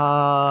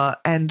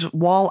 And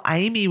while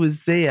Amy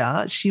was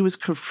there, she was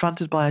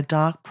confronted by a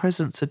dark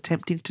presence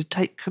attempting to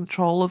take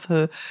control of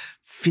her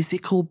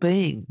physical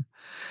being.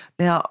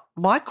 Now,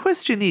 my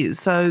question is,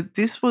 so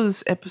this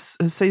was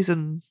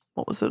season,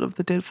 what was it, of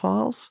The Dead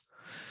Files?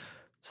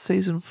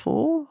 Season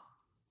 4?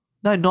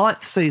 No,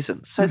 9th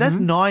season. So that's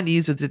 9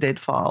 years of The Dead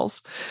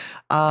Files,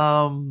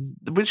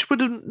 which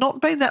would have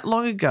not been that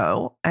long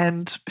ago.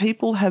 And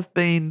people have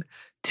been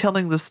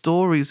telling the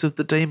stories of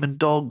the demon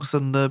dogs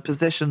and the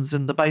possessions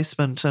in the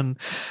basement and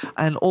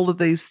all of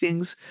these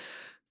things.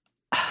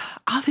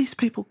 Are these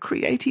people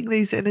creating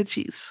these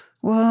energies?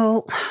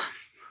 Well,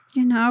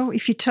 you know,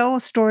 if you tell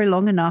a story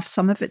long enough,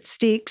 some of it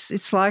sticks.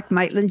 It's like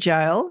Maitland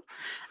Jail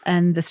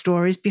and the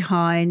stories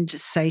behind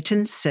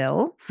Satan's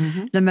cell.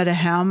 No matter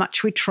how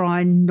much we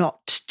try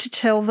not to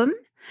tell them,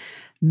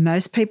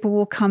 most people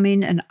will come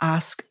in and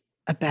ask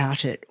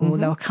about it, or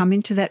they'll come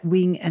into that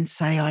wing and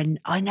say,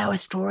 I know a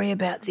story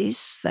about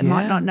this. They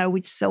might not know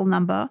which cell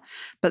number,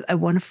 but they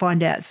want to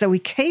find out. So we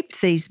keep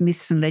these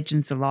myths and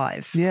legends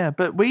alive. Yeah,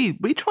 but we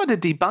try to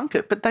debunk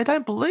it, but they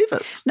don't believe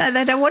us. No,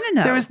 they don't want to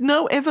know. There is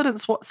no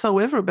evidence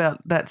whatsoever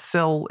about that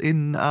cell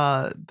in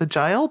the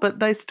jail, but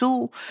they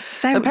still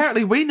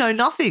apparently we know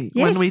nothing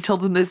when we tell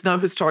them there's no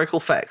historical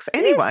facts.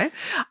 Anyway,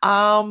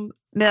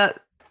 now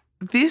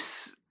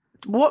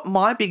what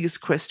my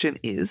biggest question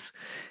is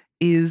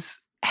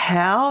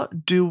how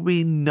do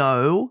we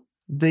know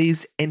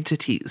these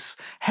entities?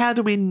 How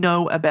do we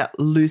know about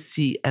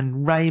Lucy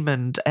and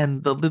Raymond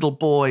and the little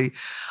boy?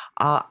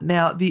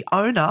 Now, the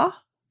owner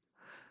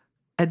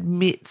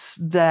admits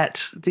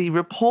that the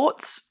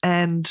reports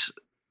and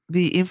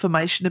the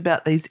information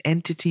about these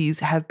entities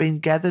have been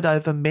gathered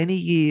over many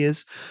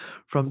years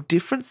from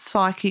different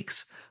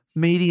psychics,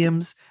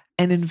 mediums,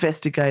 and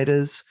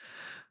investigators.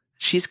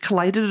 She's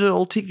collated it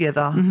all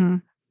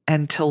together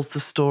and tells the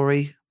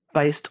story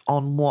based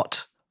on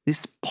what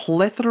this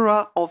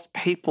plethora of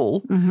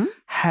people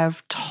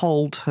have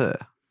told her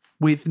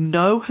with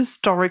no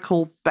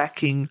historical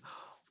backing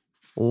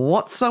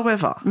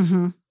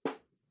whatsoever.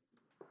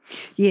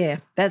 Yeah,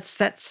 that's.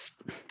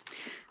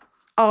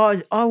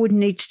 I would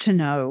need to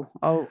know.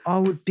 I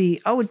would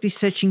be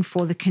searching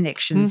for the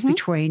connections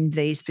between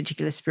these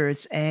particular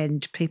spirits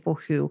and people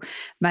who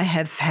may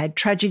have had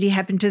tragedy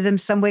happen to them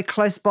somewhere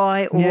close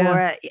by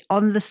or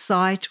on the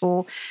site,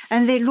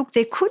 and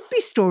there could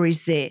be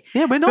stories there.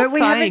 Yeah, we're not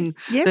saying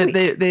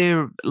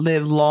that they're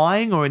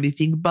lying or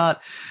anything,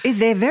 but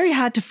they're very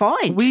hard to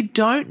find. We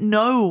don't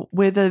know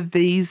whether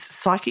these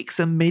psychics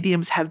and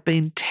mediums have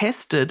been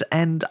tested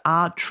and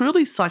are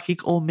truly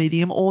psychic or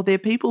medium, or they're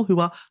people who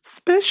are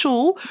special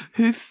people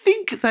who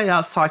think they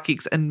are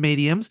psychics and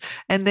mediums,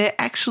 and they're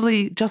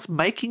actually just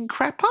making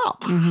crap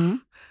up.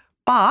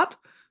 But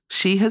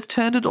she has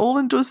turned it all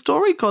into a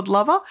story, God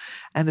love her,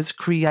 and has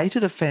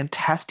created a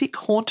fantastic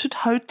haunted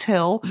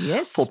hotel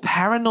for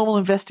paranormal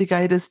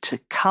investigators to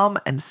come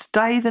and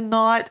stay the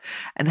night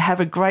and have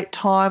a great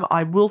time.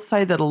 I will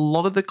say that a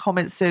lot of the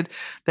comments said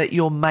that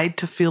you're made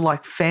to feel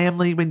like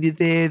family when you're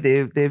there.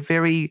 They're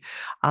very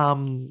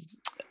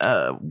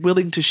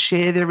willing to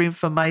share their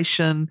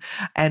information,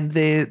 and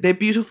they're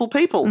beautiful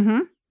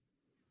people.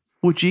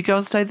 Would you go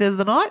and stay there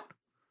the night?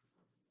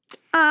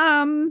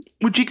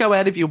 Would you go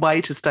out of your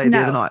way to stay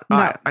there the night?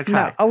 Right, okay.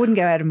 No, I wouldn't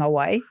go out of my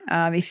way.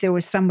 If there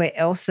was somewhere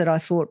else that I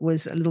thought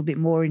was a little bit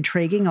more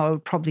intriguing, I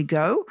would probably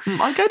go.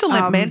 I'd go to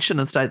Lamp Mansion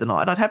and stay the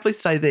night. I'd happily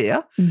stay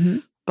there.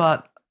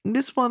 But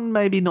this one,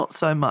 maybe not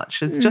so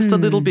much. It's just a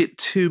little bit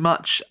too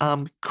much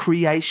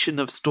creation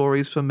of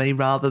stories for me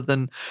rather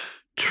than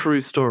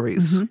true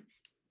stories.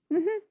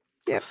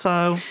 Yep.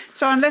 So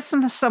unless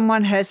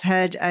someone has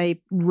had a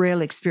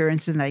real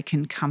experience and they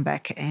can come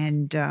back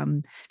and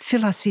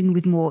fill us in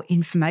with more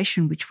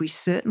information, which we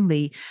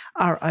certainly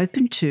are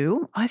open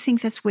to, I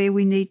think that's where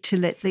we need to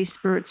let these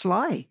spirits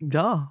lie.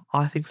 Yeah,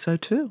 I think so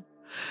too.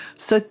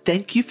 So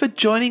thank you for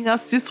joining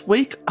us this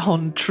week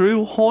on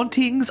True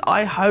Hauntings.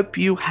 I hope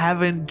you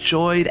have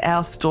enjoyed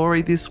our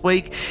story this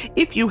week.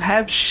 If you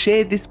have,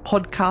 shared this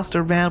podcast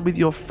around with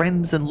your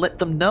friends and let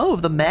them know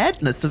of the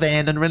madness of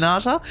Anne and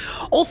Renata.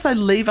 Also,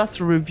 leave us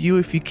a review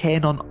if you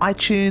can on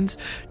iTunes.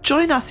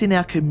 Join us in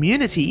our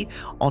community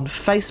on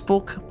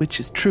Facebook, which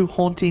is True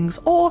Hauntings,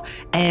 or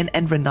Anne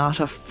and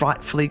Renata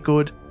Frightfully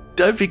Good.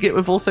 Don't forget,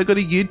 we've also got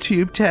a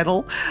YouTube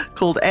channel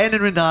called Anne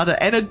and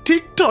Renata and a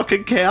TikTok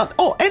account.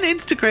 Oh, and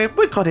Instagram.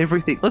 We've got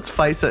everything. Let's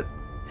face it.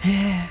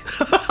 Yeah.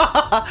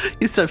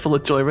 You're so full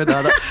of joy,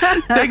 Renata.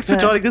 Thanks for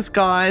joining us,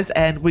 guys,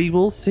 and we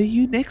will see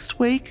you next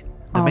week.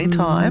 In the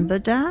meantime, on the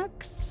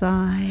dark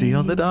side. See you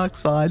on the dark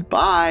side.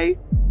 Bye.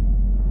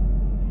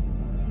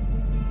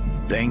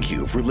 Thank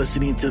you for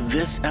listening to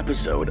this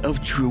episode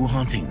of True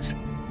Hauntings.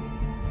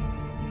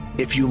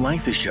 If you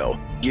like the show,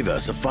 give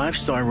us a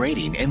 5-star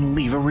rating and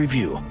leave a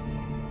review.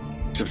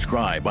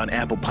 Subscribe on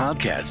Apple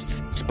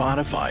Podcasts,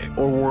 Spotify,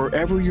 or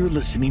wherever you're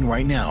listening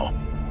right now.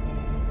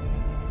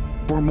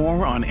 For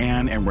more on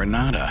Anne and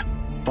Renata,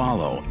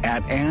 follow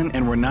 @Anne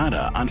and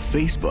Renata on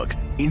Facebook,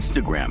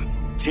 Instagram,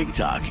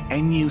 TikTok,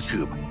 and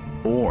YouTube,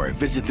 or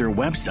visit their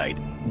website,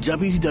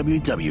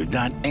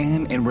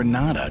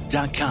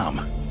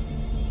 www.anneandrenata.com.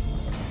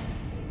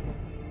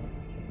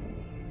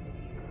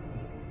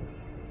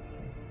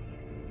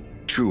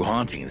 True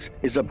Hauntings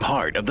is a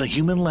part of the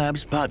Human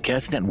Labs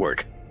Podcast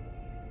Network.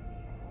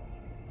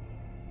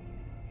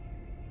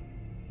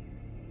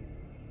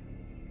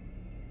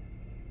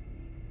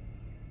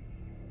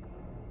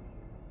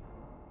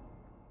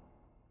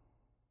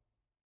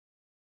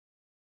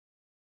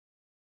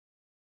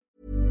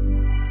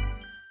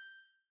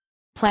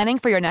 Planning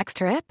for your next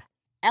trip?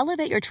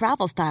 Elevate your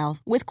travel style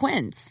with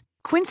Quince.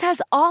 Quince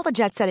has all the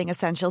jet-setting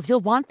essentials you'll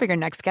want for your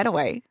next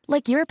getaway,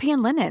 like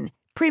European linen,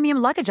 premium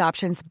luggage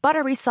options,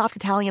 buttery soft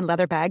Italian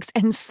leather bags,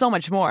 and so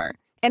much more.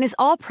 And is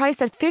all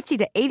priced at 50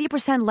 to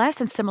 80% less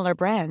than similar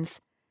brands.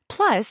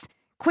 Plus,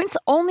 Quince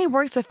only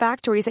works with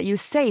factories that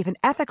use safe and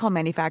ethical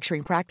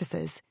manufacturing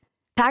practices.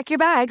 Pack your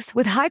bags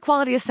with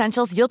high-quality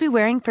essentials you'll be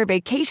wearing for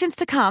vacations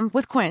to come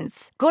with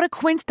Quince. Go to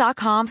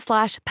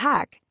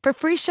quince.com/pack for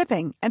free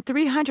shipping and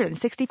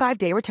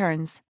 365-day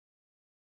returns.